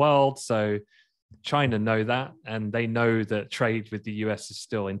producer in the world. So China know that, and they know that trade with the US is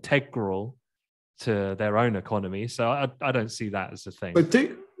still integral to their own economy. So I don't see that as a thing. But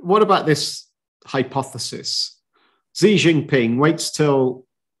what about this hypothesis? Xi Jinping waits till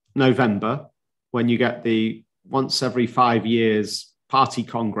November when you get the once every 5 years party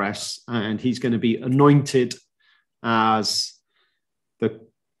congress, and he's going to be anointed as the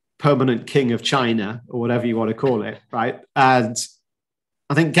permanent king of China, or whatever you want to call it, right? And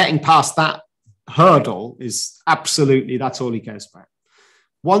I think getting past that hurdle is absolutely, that's all he cares about.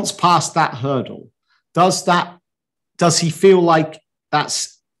 Once past that hurdle, does he feel like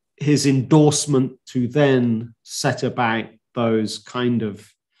that's his endorsement to then set about those kind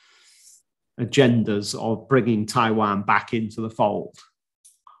of agendas of bringing Taiwan back into the fold?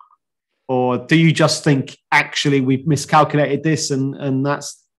 Or do you just think, actually, we've miscalculated this and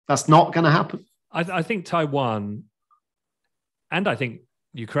that's not going to happen? I think Taiwan, and I think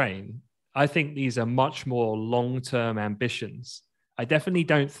Ukraine, I think these are much more long-term ambitions. I definitely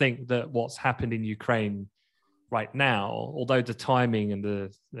don't think that what's happened in Ukraine right now, although the timing and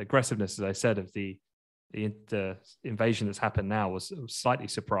the aggressiveness, as I said, of the invasion that's happened now was slightly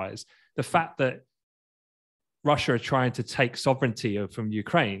surprised. The fact that Russia are trying to take sovereignty from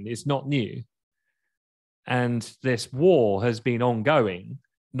Ukraine is not new. And this war has been ongoing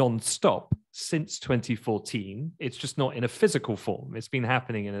non-stop since 2014. It's just not in a physical form. It's been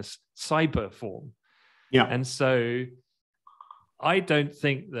happening in a cyber form. Yeah. And so I don't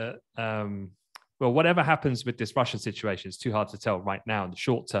think that, well, whatever happens with this Russian situation, it's too hard to tell right now in the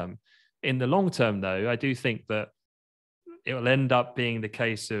short term. In the long term, though, I do think that it will end up being the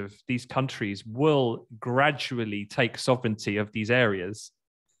case of these countries will gradually take sovereignty of these areas.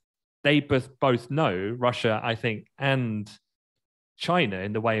 They both know, Russia, I think, and China,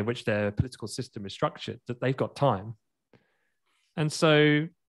 in the way in which their political system is structured, that they've got time. And so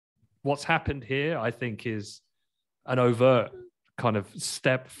what's happened here, I think, is an overt kind of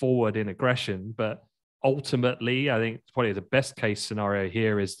step forward in aggression. But ultimately, I think probably the best case scenario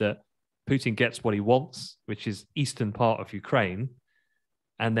here is that Putin gets what he wants, which is eastern part of Ukraine,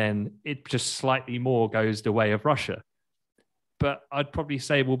 and then it just slightly more goes the way of Russia. But I'd probably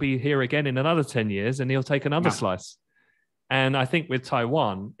say we'll be here again in another 10 years and he'll take another slice. And I think with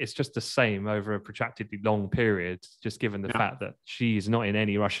Taiwan, it's just the same over a protractedly long period, just given the fact that she is not in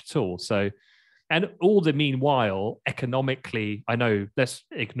any rush at all. So, and all the meanwhile, economically, I know, let's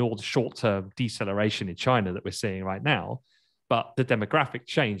ignore the short-term deceleration in China that we're seeing right now, but the demographic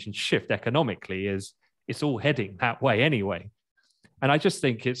change and shift economically it's all heading that way anyway. And I just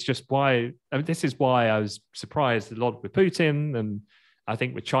think it's just why, I mean, this is why I was surprised a lot with Putin. And I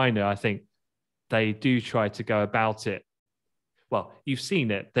think with China, I think they do try to go about it. Well, you've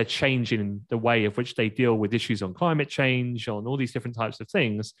seen it. They're changing the way of which they deal with issues on climate change, on all these different types of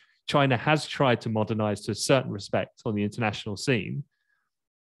things. China has tried to modernize to a certain respect on the international scene.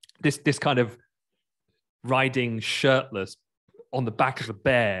 This kind of riding shirtless on the back of a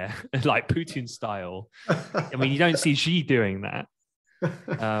bear, like Putin style. I mean, you don't see Xi doing that.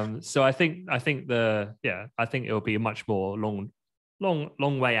 So I think it'll be a much more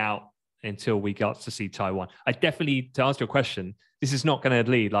long way out until we got to see Taiwan. I definitely, to answer your question, this is not going to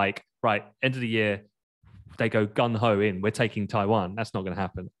lead like, right, end of the year, they go gun-ho in, we're taking Taiwan. That's not going to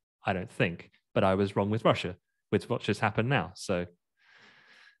happen, I don't think. But I was wrong with Russia, with what just happened now. So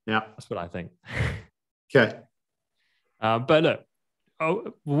yeah, that's what I think. Okay. But look,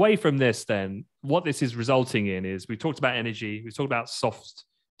 away from this then, what this is resulting in is, we talked about energy, we talked about talked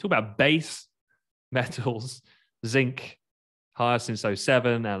about base metals, zinc, higher since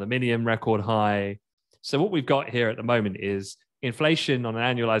 2007, aluminium record high. So what we've got here at the moment is inflation on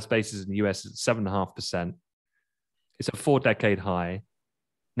an annualized basis in the US is 7.5%. It's a 4-decade high.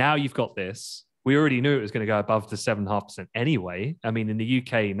 Now you've got this. We already knew it was going to go above the 7.5% anyway. I mean, in the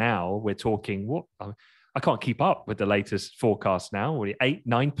UK now, we're talking, what? I can't keep up with the latest forecast now. We're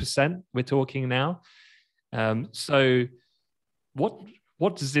 8-9% we're talking now. So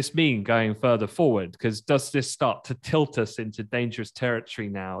what does this mean going further forward? Because does this start to tilt us into dangerous territory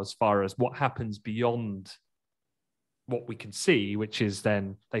now as far as what happens beyond what we can see, which is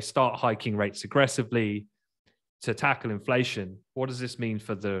then they start hiking rates aggressively. to tackle inflation, what does this mean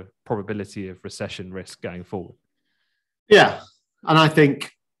for the probability of recession risk going forward? Yeah, and I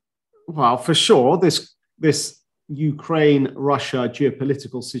think, well, for sure, this Ukraine-Russia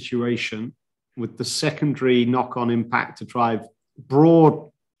geopolitical situation with the secondary knock-on impact to drive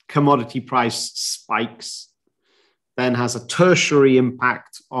broad commodity price spikes, then has a tertiary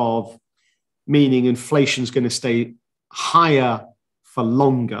impact of meaning inflation is going to stay higher for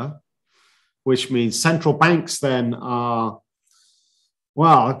longer, which means central banks then are,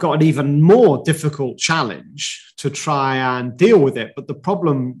 well, got an even more difficult challenge to try and deal with it. But the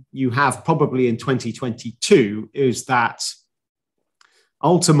problem you have probably in 2022 is that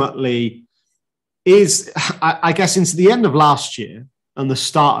ultimately I guess into the end of last year and the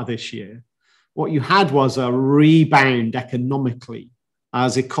start of this year, what you had was a rebound economically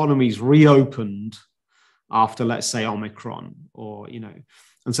as economies reopened after, let's say, Omicron, or,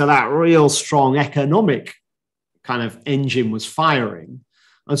 and so that real strong economic kind of engine was firing.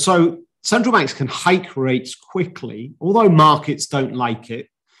 And so central banks can hike rates quickly, although markets don't like it.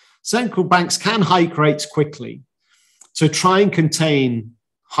 Central banks can hike rates quickly to try and contain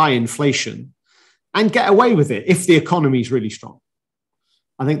high inflation and get away with it if the economy is really strong.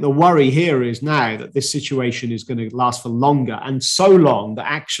 I think the worry here is now that this situation is going to last for longer, and so long that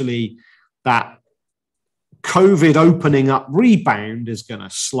actually that COVID opening up rebound is going to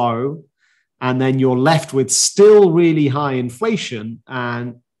slow. And then you're left with still really high inflation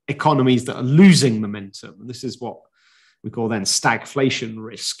and economies that are losing momentum. And this is what we call then stagflation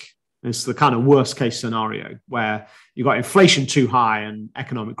risk. It's the kind of worst case scenario where you've got inflation too high and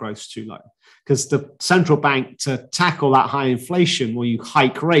economic growth too low. Because the central bank, to tackle that high inflation, well, you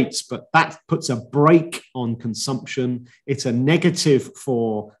hike rates, but that puts a brake on consumption. It's a negative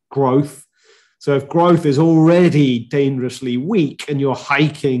for growth. So if growth is already dangerously weak and you're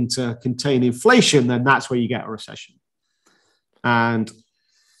hiking to contain inflation, then that's where you get a recession. And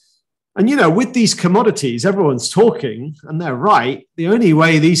with these commodities, everyone's talking, and they're right. The only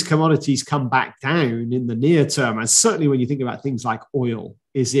way these commodities come back down in the near term, and certainly when you think about things like oil,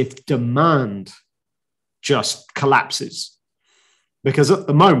 is if demand just collapses. Because at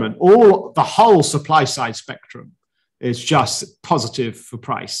the moment, the whole supply side spectrum is just positive for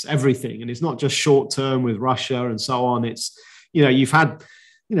price, everything. And it's not just short term with Russia and so on. It's, you've had,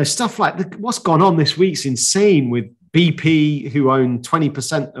 stuff like what's gone on this week's insane with BP, who own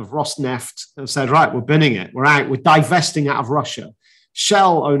 20% of Rosneft, have said, right, we're binning it. We're out. We're divesting out of Russia.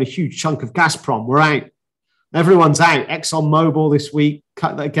 Shell own a huge chunk of Gazprom. We're out. Everyone's out. ExxonMobil this week,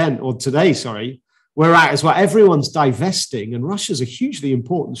 today, we're out as well. Everyone's divesting. And Russia's a hugely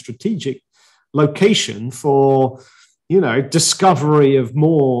important strategic location for, discovery of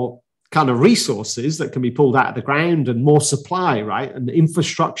more kind of resources that can be pulled out of the ground and more supply, right? And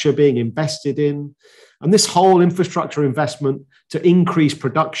infrastructure being invested in. And this whole infrastructure investment to increase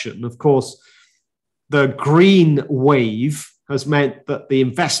production, of course, the green wave has meant that the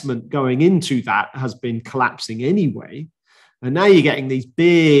investment going into that has been collapsing anyway. And now you're getting these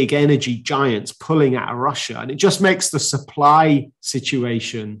big energy giants pulling out of Russia. And it just makes the supply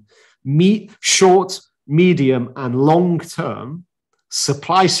situation short, medium, and long-term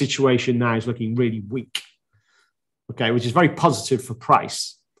supply situation now is looking really weak, okay, which is very positive for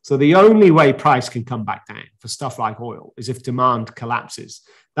price. So the only way price can come back down for stuff like oil is if demand collapses.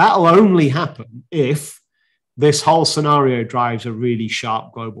 That'll only happen if this whole scenario drives a really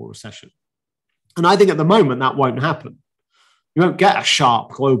sharp global recession. And I think at the moment that won't happen. You won't get a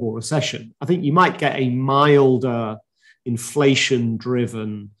sharp global recession. I think you might get a milder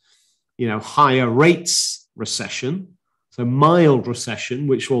inflation-driven, higher rates recession. So mild recession,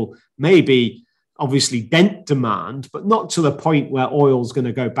 which will maybe obviously dent demand, but not to the point where oil's going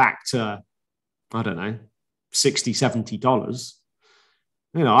to go back to, I don't know, $60, $70.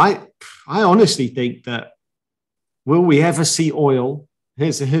 I honestly think that will we ever see oil?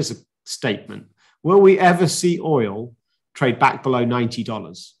 Here's a statement. Will we ever see oil trade back below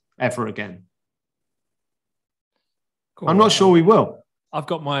 $90 ever again? Cool. I'm not sure we will. I've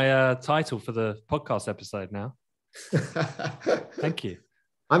got my title for the podcast episode now. Thank you.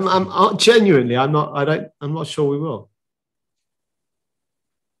 I'm genuinely, I'm not sure we will.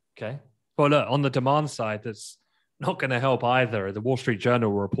 Okay. Well, look, on the demand side, that's not going to help either. The Wall Street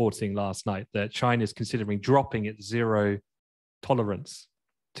Journal were reporting last night that China is considering dropping its zero tolerance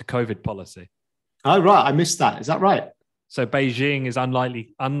to COVID policy. Oh, right. I missed that. Is that right? So Beijing is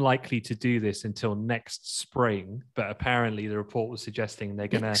unlikely to do this until next spring, but apparently the report was suggesting they're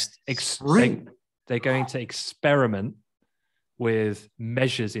going they're going to experiment with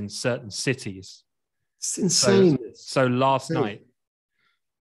measures in certain cities. It's insane. So last night,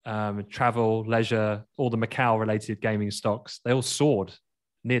 travel, leisure, all the Macau-related gaming stocks, they all soared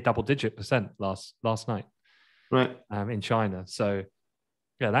near double-digit % last night, right? In China. So,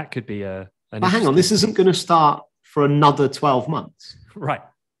 yeah, that could be a. But hang on, this isn't going to start for another 12 months, right?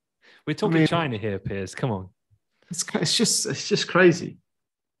 We're talking China here, Piers. Come on, it's just crazy.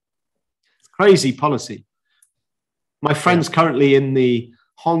 It's crazy policy. My friend's currently in the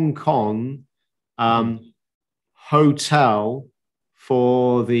Hong Kong hotel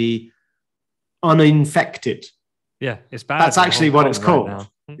for the uninfected. Yeah, it's bad. That's actually what it's called. Right,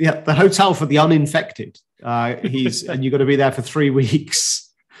 yeah, the hotel for the uninfected. And you've got to be there for 3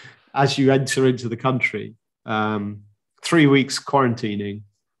 weeks as you enter into the country. 3 weeks quarantining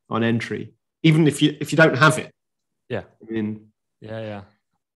on entry, even if you don't have it. Yeah, I mean, yeah.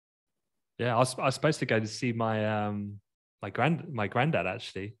 I was supposed to go to see my my granddad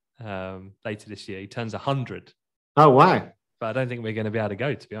actually later this year. He turns 100. Oh wow! But I don't think we're going to be able to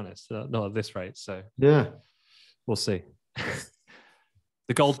go, to be honest. Not at this rate. So yeah, we'll see.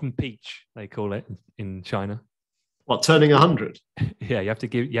 The golden peach, they call it in China. What, turning 100? Yeah, I have to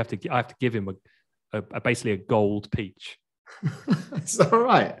give him basically a gold peach. Is that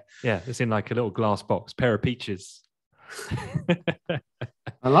right? Yeah, it's in like a little glass box, pair of peaches.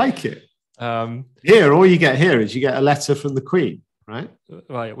 I like it. Here, all you get here is you get a letter from the Queen, right?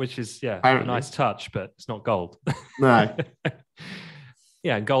 Right, which is apparently a nice touch, but it's not gold. No.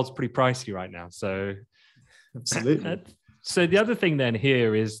 Yeah, and gold's pretty pricey right now. So absolutely. So the other thing then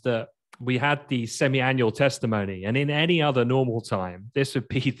here is that we had the semi-annual testimony, and in any other normal time, this would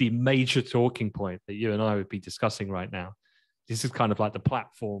be the major talking point that you and I would be discussing right now. This is kind of like the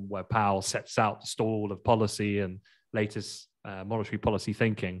platform where Powell sets out the stall of policy and latest monetary policy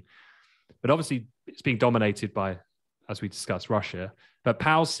thinking. But obviously, it's being dominated by, as we discussed, Russia. But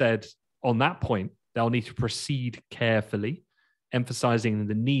Powell said on that point, they'll need to proceed carefully, emphasizing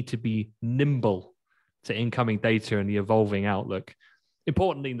the need to be nimble to incoming data and the evolving outlook.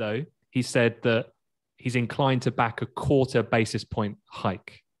 Importantly, though, he said that he's inclined to back a 1/4 basis point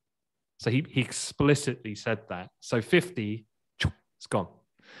hike. So he explicitly said that. So 50, it's gone.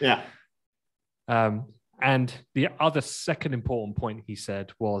 Yeah. And the other second important point he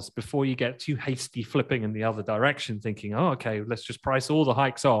said was, before you get too hasty flipping in the other direction, thinking, oh, okay, let's just price all the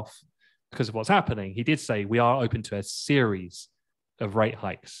hikes off because of what's happening. He did say we are open to a series of rate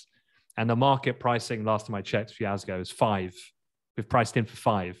hikes. And the market pricing, last time I checked a few hours ago, is 5. We've priced in for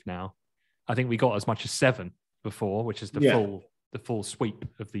 5 now. I think we got as much as 7 before, which is the full sweep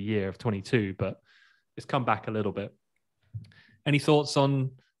of the year of 22, but it's come back a little bit. Any thoughts on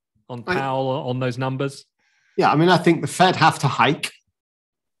Powell on those numbers? Yeah, I mean, I think the Fed have to hike,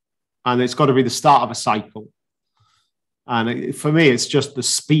 and it's got to be the start of a cycle. And for me, it's just the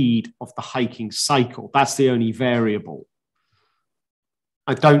speed of the hiking cycle. That's the only variable.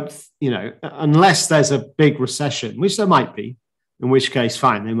 I don't, unless there's a big recession, which there might be, in which case,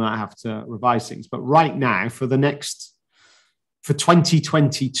 fine, they might have to revise things. But right now, for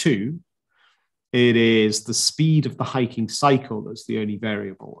 2022, it is the speed of the hiking cycle that's the only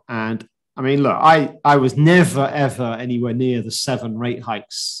variable. And I mean, look, I was never, ever anywhere near the 7 rate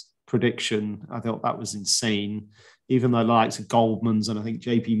hikes prediction. I thought that was insane. Even though the likes of Goldman's and I think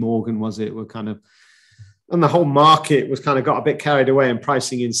JP Morgan were kind of, and the whole market was kind of got a bit carried away in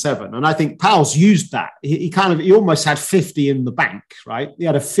pricing in 7. And I think Powell's used that. He almost had 50 in the bank, right? He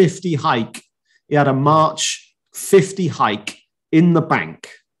had a 50 hike. He had a March 50 hike in the bank,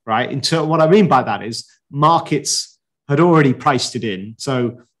 right? What I mean by that is markets had already priced it in.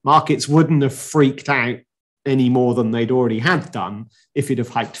 So markets wouldn't have freaked out any more than they'd already had done if he'd have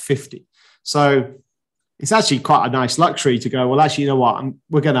hiked 50. So it's actually quite a nice luxury to go, well, actually, you know what?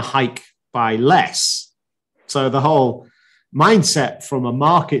 We're going to hike by less. So the whole mindset from a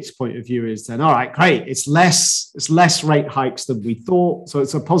market's point of view is then, all right, great. It's less rate hikes than we thought. So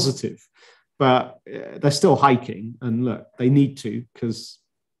it's a positive, but they're still hiking. And look, they need to, because,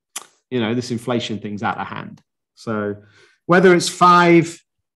 this inflation thing's out of hand. So whether it's 5,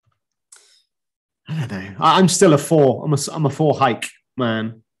 I don't know. I'm still a 4. I'm a 4 hike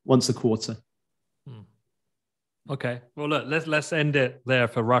man once a quarter. Okay. Well, look, let's end it there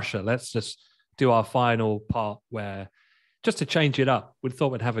for Russia. Let's just do our final part where, just to change it up, we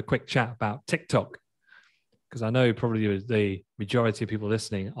thought we'd have a quick chat about TikTok, because I know probably the majority of people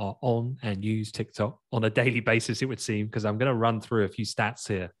listening are on and use TikTok on a daily basis, it would seem, because I'm going to run through a few stats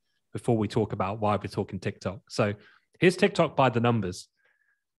here before we talk about why we're talking TikTok. So here's TikTok by the numbers.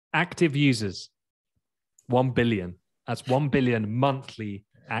 Active users, 1 billion. That's 1 billion monthly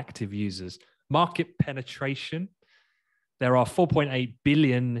active users. Market penetration, there are 4.8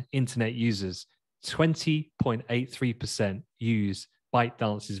 billion internet users. 20.83% use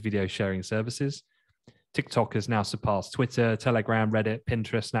ByteDance's video sharing services. TikTok has now surpassed Twitter, Telegram, Reddit,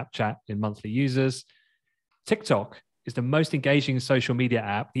 Pinterest, Snapchat in monthly users. TikTok is the most engaging social media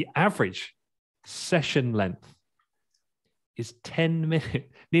app. The average session length is 10 minutes,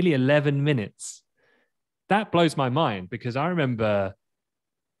 nearly 11 minutes. That blows my mind because I remember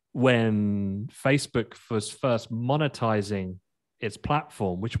when Facebook was first monetizing its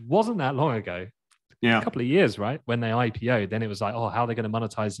platform, which wasn't that long ago, a couple of years, right? When they IPO'd, then it was like, oh, how are they going to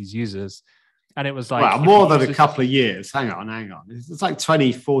monetize these users? And it was like... Well, more than a couple of years. Hang on. It's like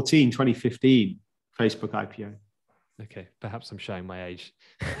 2014, 2015, Facebook IPO. Okay, perhaps I'm showing my age.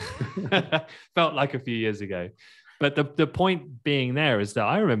 Felt like a few years ago. But the point being there is that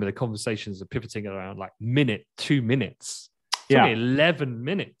I remember the conversations are pivoting around like 2 minutes. It's only 11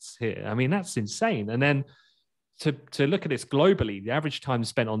 minutes here. I mean, that's insane. And then to look at this globally, the average time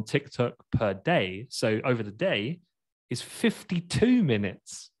spent on TikTok per day, so over the day, is 52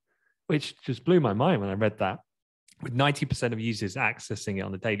 minutes, which just blew my mind when I read that, with 90% of users accessing it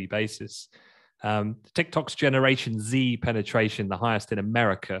on a daily basis. TikTok's Generation Z penetration, the highest in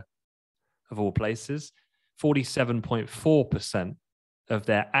America of all places, 47.4% of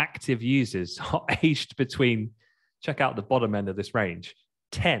their active users are aged between, check out the bottom end of this range,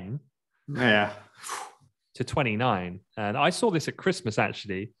 10 to 29. And I saw this at Christmas,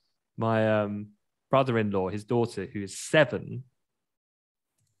 actually. My brother-in-law, his daughter, who is 7,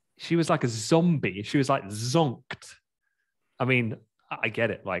 she was like a zombie. She was like zonked. I mean, I get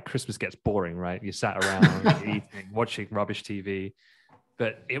it. Like Christmas gets boring, right? You sat around eating, watching rubbish TV.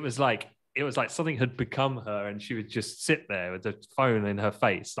 But it was like something had become her, and she would just sit there with the phone in her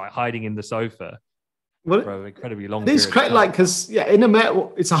face, like hiding in the sofa for an incredibly long period. It's great, like, because in America,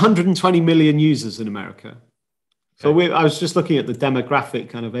 it's 120 million users in America. So I was just looking at the demographic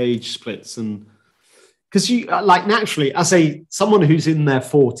kind of age splits, and because you like naturally, as someone who's in their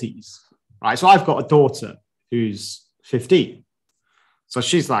 40s, right? So I've got a daughter who's 15, so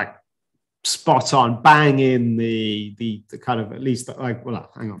she's like spot on, bang in the kind of at least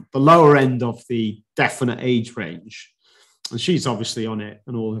the lower end of the definite age range. And she's obviously on it,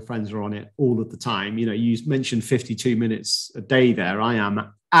 and all her friends are on it all of the time. You know, you mentioned 52 minutes a day there. I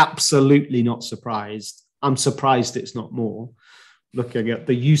am absolutely not surprised. I'm surprised it's not more, looking at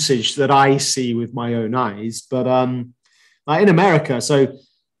the usage that I see with my own eyes. But in America, so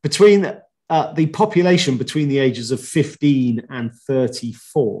between the population between the ages of 15 and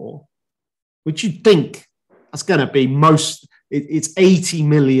 34, which you'd think that's going to be it's 80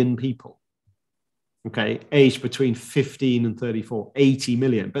 million people, okay, aged between 15 and 34, 80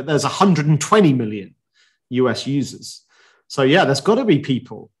 million. But there's 120 million US users. So yeah, there's got to be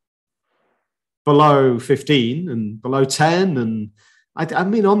people below 15 and below 10. And I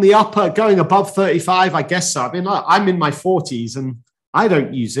mean, on the upper, going above 35, I guess so. I mean, I'm in my 40s and I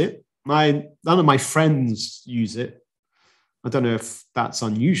don't use it. None of my friends use it. I don't know if that's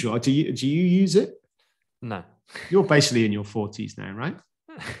unusual. Do you use it? No. You're basically in your 40s now, right?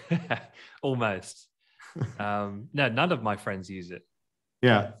 Almost. No, none of my friends use it.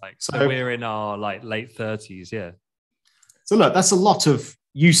 Yeah. So we're in our late 30s. Yeah. So look, that's a lot of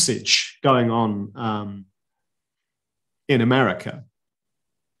usage going on in America.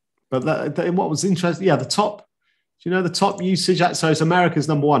 But what was interesting, the top, do you know the top usage? So it's America's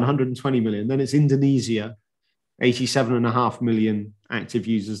number one, 120 million. Then it's Indonesia, 87.5 million active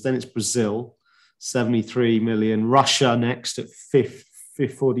users. Then it's Brazil, 73 million. Russia next at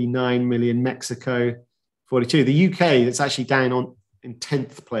 49 million. Mexico, 42. The UK, it's actually down in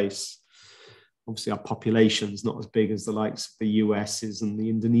 10th place. Obviously, our population's not as big as the likes of the US's and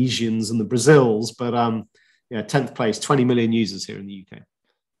the Indonesians and the Brazils, but 10th place, 20 million users here in the UK.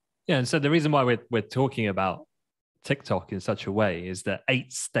 Yeah, and so the reason why we're talking about TikTok in such a way is that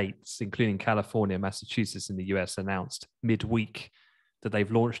 8 states, including California, Massachusetts, and the US, announced midweek that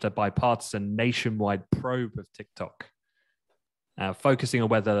they've launched a bipartisan nationwide probe of TikTok, focusing on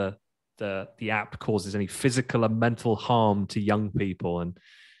whether the app causes any physical and mental harm to young people. And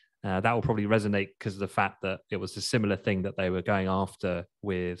that will probably resonate because of the fact that it was a similar thing that they were going after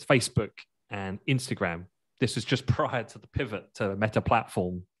with Facebook and Instagram. This was just prior to the pivot to a meta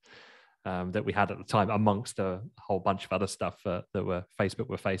platform that we had at the time, amongst a whole bunch of other stuff that Facebook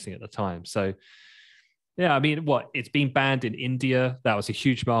were facing at the time. So, yeah, I mean, it's been banned in India. That was a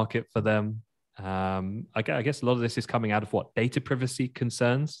huge market for them. I guess a lot of this is coming out of data privacy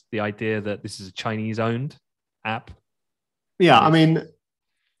concerns, the idea that this is a Chinese-owned app. Yeah, I mean,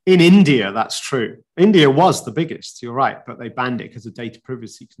 in India, that's true. India was the biggest, you're right, but they banned it because of data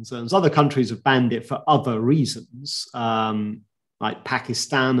privacy concerns. Other countries have banned it for other reasons. Like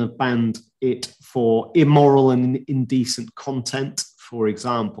Pakistan have banned it for immoral and indecent content for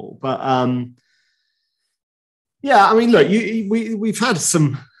example. But yeah, I mean, look, we've had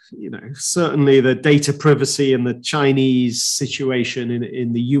some, certainly the data privacy and the Chinese situation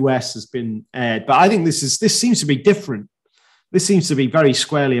in the US has been aired. But I think this seems to be different. This seems to be very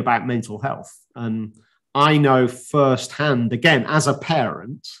squarely about mental health. And I know firsthand, again, as a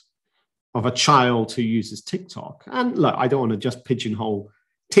parent of a child who uses TikTok, and look, I don't want to just pigeonhole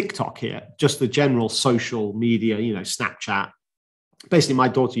TikTok here, just the general social media, Snapchat. Basically, my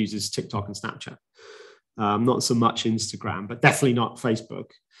daughter uses TikTok and Snapchat. Not so much Instagram, but definitely not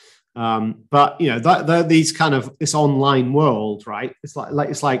Facebook. But these kind of this online world, right? It's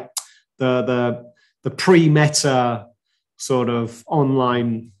like the pre-meta sort of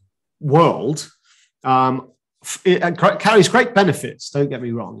online world. It carries great benefits. Don't get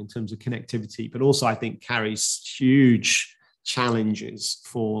me wrong in terms of connectivity, but also I think carries huge challenges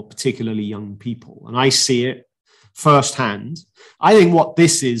for particularly young people, and I see it firsthand. I think what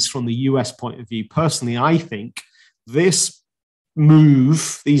this is from the US point of view, personally, I think this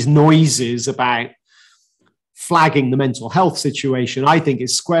move, these noises about flagging the mental health situation, I think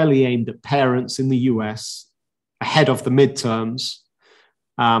is squarely aimed at parents in the US ahead of the midterms.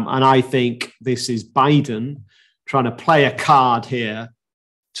 And I think this is Biden trying to play a card here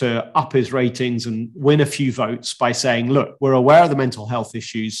to up his ratings and win a few votes by saying, look, we're aware of the mental health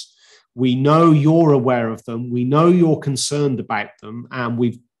issues. We know you're aware of them. We know you're concerned about them, and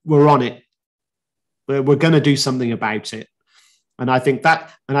we're on it. We're going to do something about it. And I think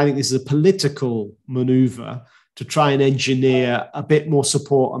this is a political maneuver to try and engineer a bit more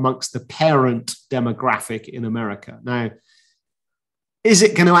support amongst the parent demographic in America. Now, is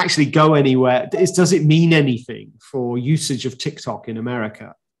it going to actually go anywhere? Does it mean anything for usage of TikTok in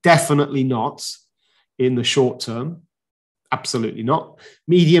America? Definitely not in the short term. Absolutely not.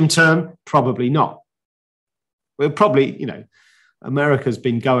 Medium term, probably not. We're probably, America's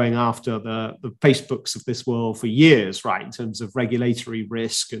been going after the Facebooks of this world for years, right, in terms of regulatory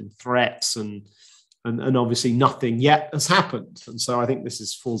risk and threats, and obviously nothing yet has happened. And so I think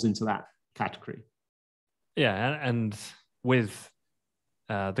this falls into that category. Yeah, and with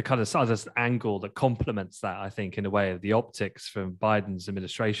the kind of other angle that complements that, I think, in a way, of the optics from Biden's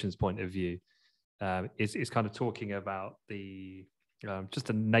administration's point of view, is kind of talking about the just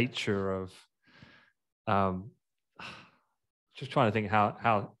the nature of just trying to think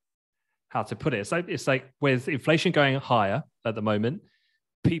how to put it. It's like with inflation going higher at the moment,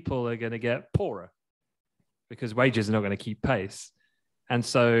 people are going to get poorer because wages are not going to keep pace. And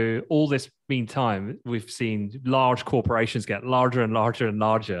so all this meantime, we've seen large corporations get larger and larger and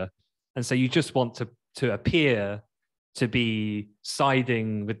larger. And so you just want to appear to be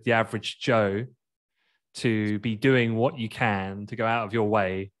siding with the average Joe, to be doing what you can to go out of your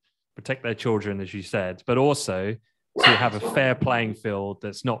way, protect their children, as you said, but also to have a fair playing field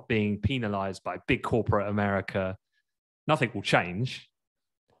that's not being penalized by big corporate America. Nothing will change.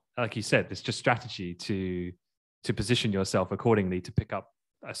 Like you said, it's just strategy to position yourself accordingly to pick up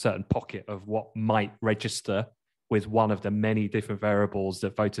a certain pocket of what might register with one of the many different variables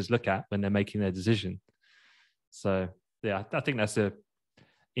that voters look at when they're making their decision. So, yeah, I think that's an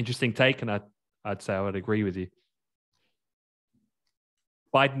interesting take, and I'd say I would agree with you.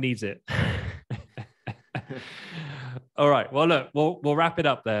 Biden needs it. All right. Well, look, we'll wrap it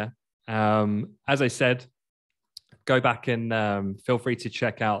up there. As I said, go back and feel free to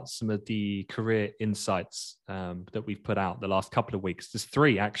check out some of the career insights that we've put out the last couple of weeks. There's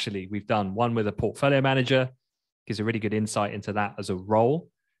 3, actually. We've done one with a portfolio manager, gives a really good insight into that as a role,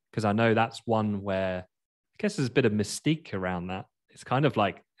 because I know that's one where I guess there's a bit of mystique around that. It's kind of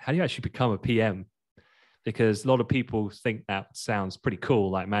like, how do you actually become a PM? Because a lot of people think that sounds pretty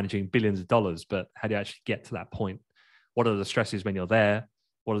cool, like managing billions of dollars, but how do you actually get to that point? What are the stresses when you're there?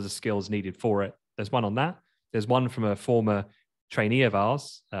 What are the skills needed for it? There's one on that. There's one from a former trainee of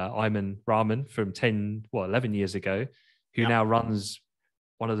ours, Ayman Rahman, from 11 years ago, who now runs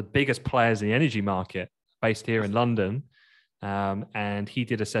one of the biggest players in the energy market based here in London. And he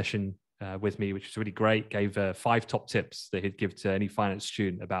did a session with me, which was really great, gave 5 top tips that he'd give to any finance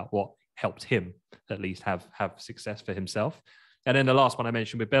student about what helped him at least have success for himself. And then the last one I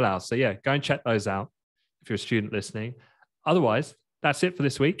mentioned with Bill House. So yeah, go and check those out if you're a student listening. Otherwise, that's it for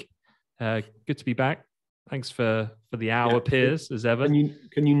this week. Good to be back. Thanks for the hour, Piers, as ever.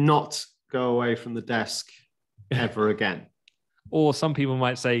 Can you not go away from the desk ever again? Or some people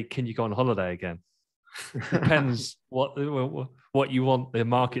might say, can you go on holiday again? Depends what you want the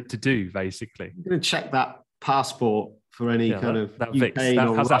market to do, basically. I'm going to check that passport for any kind of that Ukraine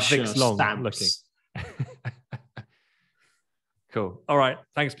or Russia stamps. Cool. All right.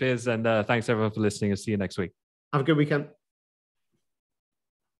 Thanks, Piers. And thanks, everyone, for listening. I'll see you next week. Have a good weekend.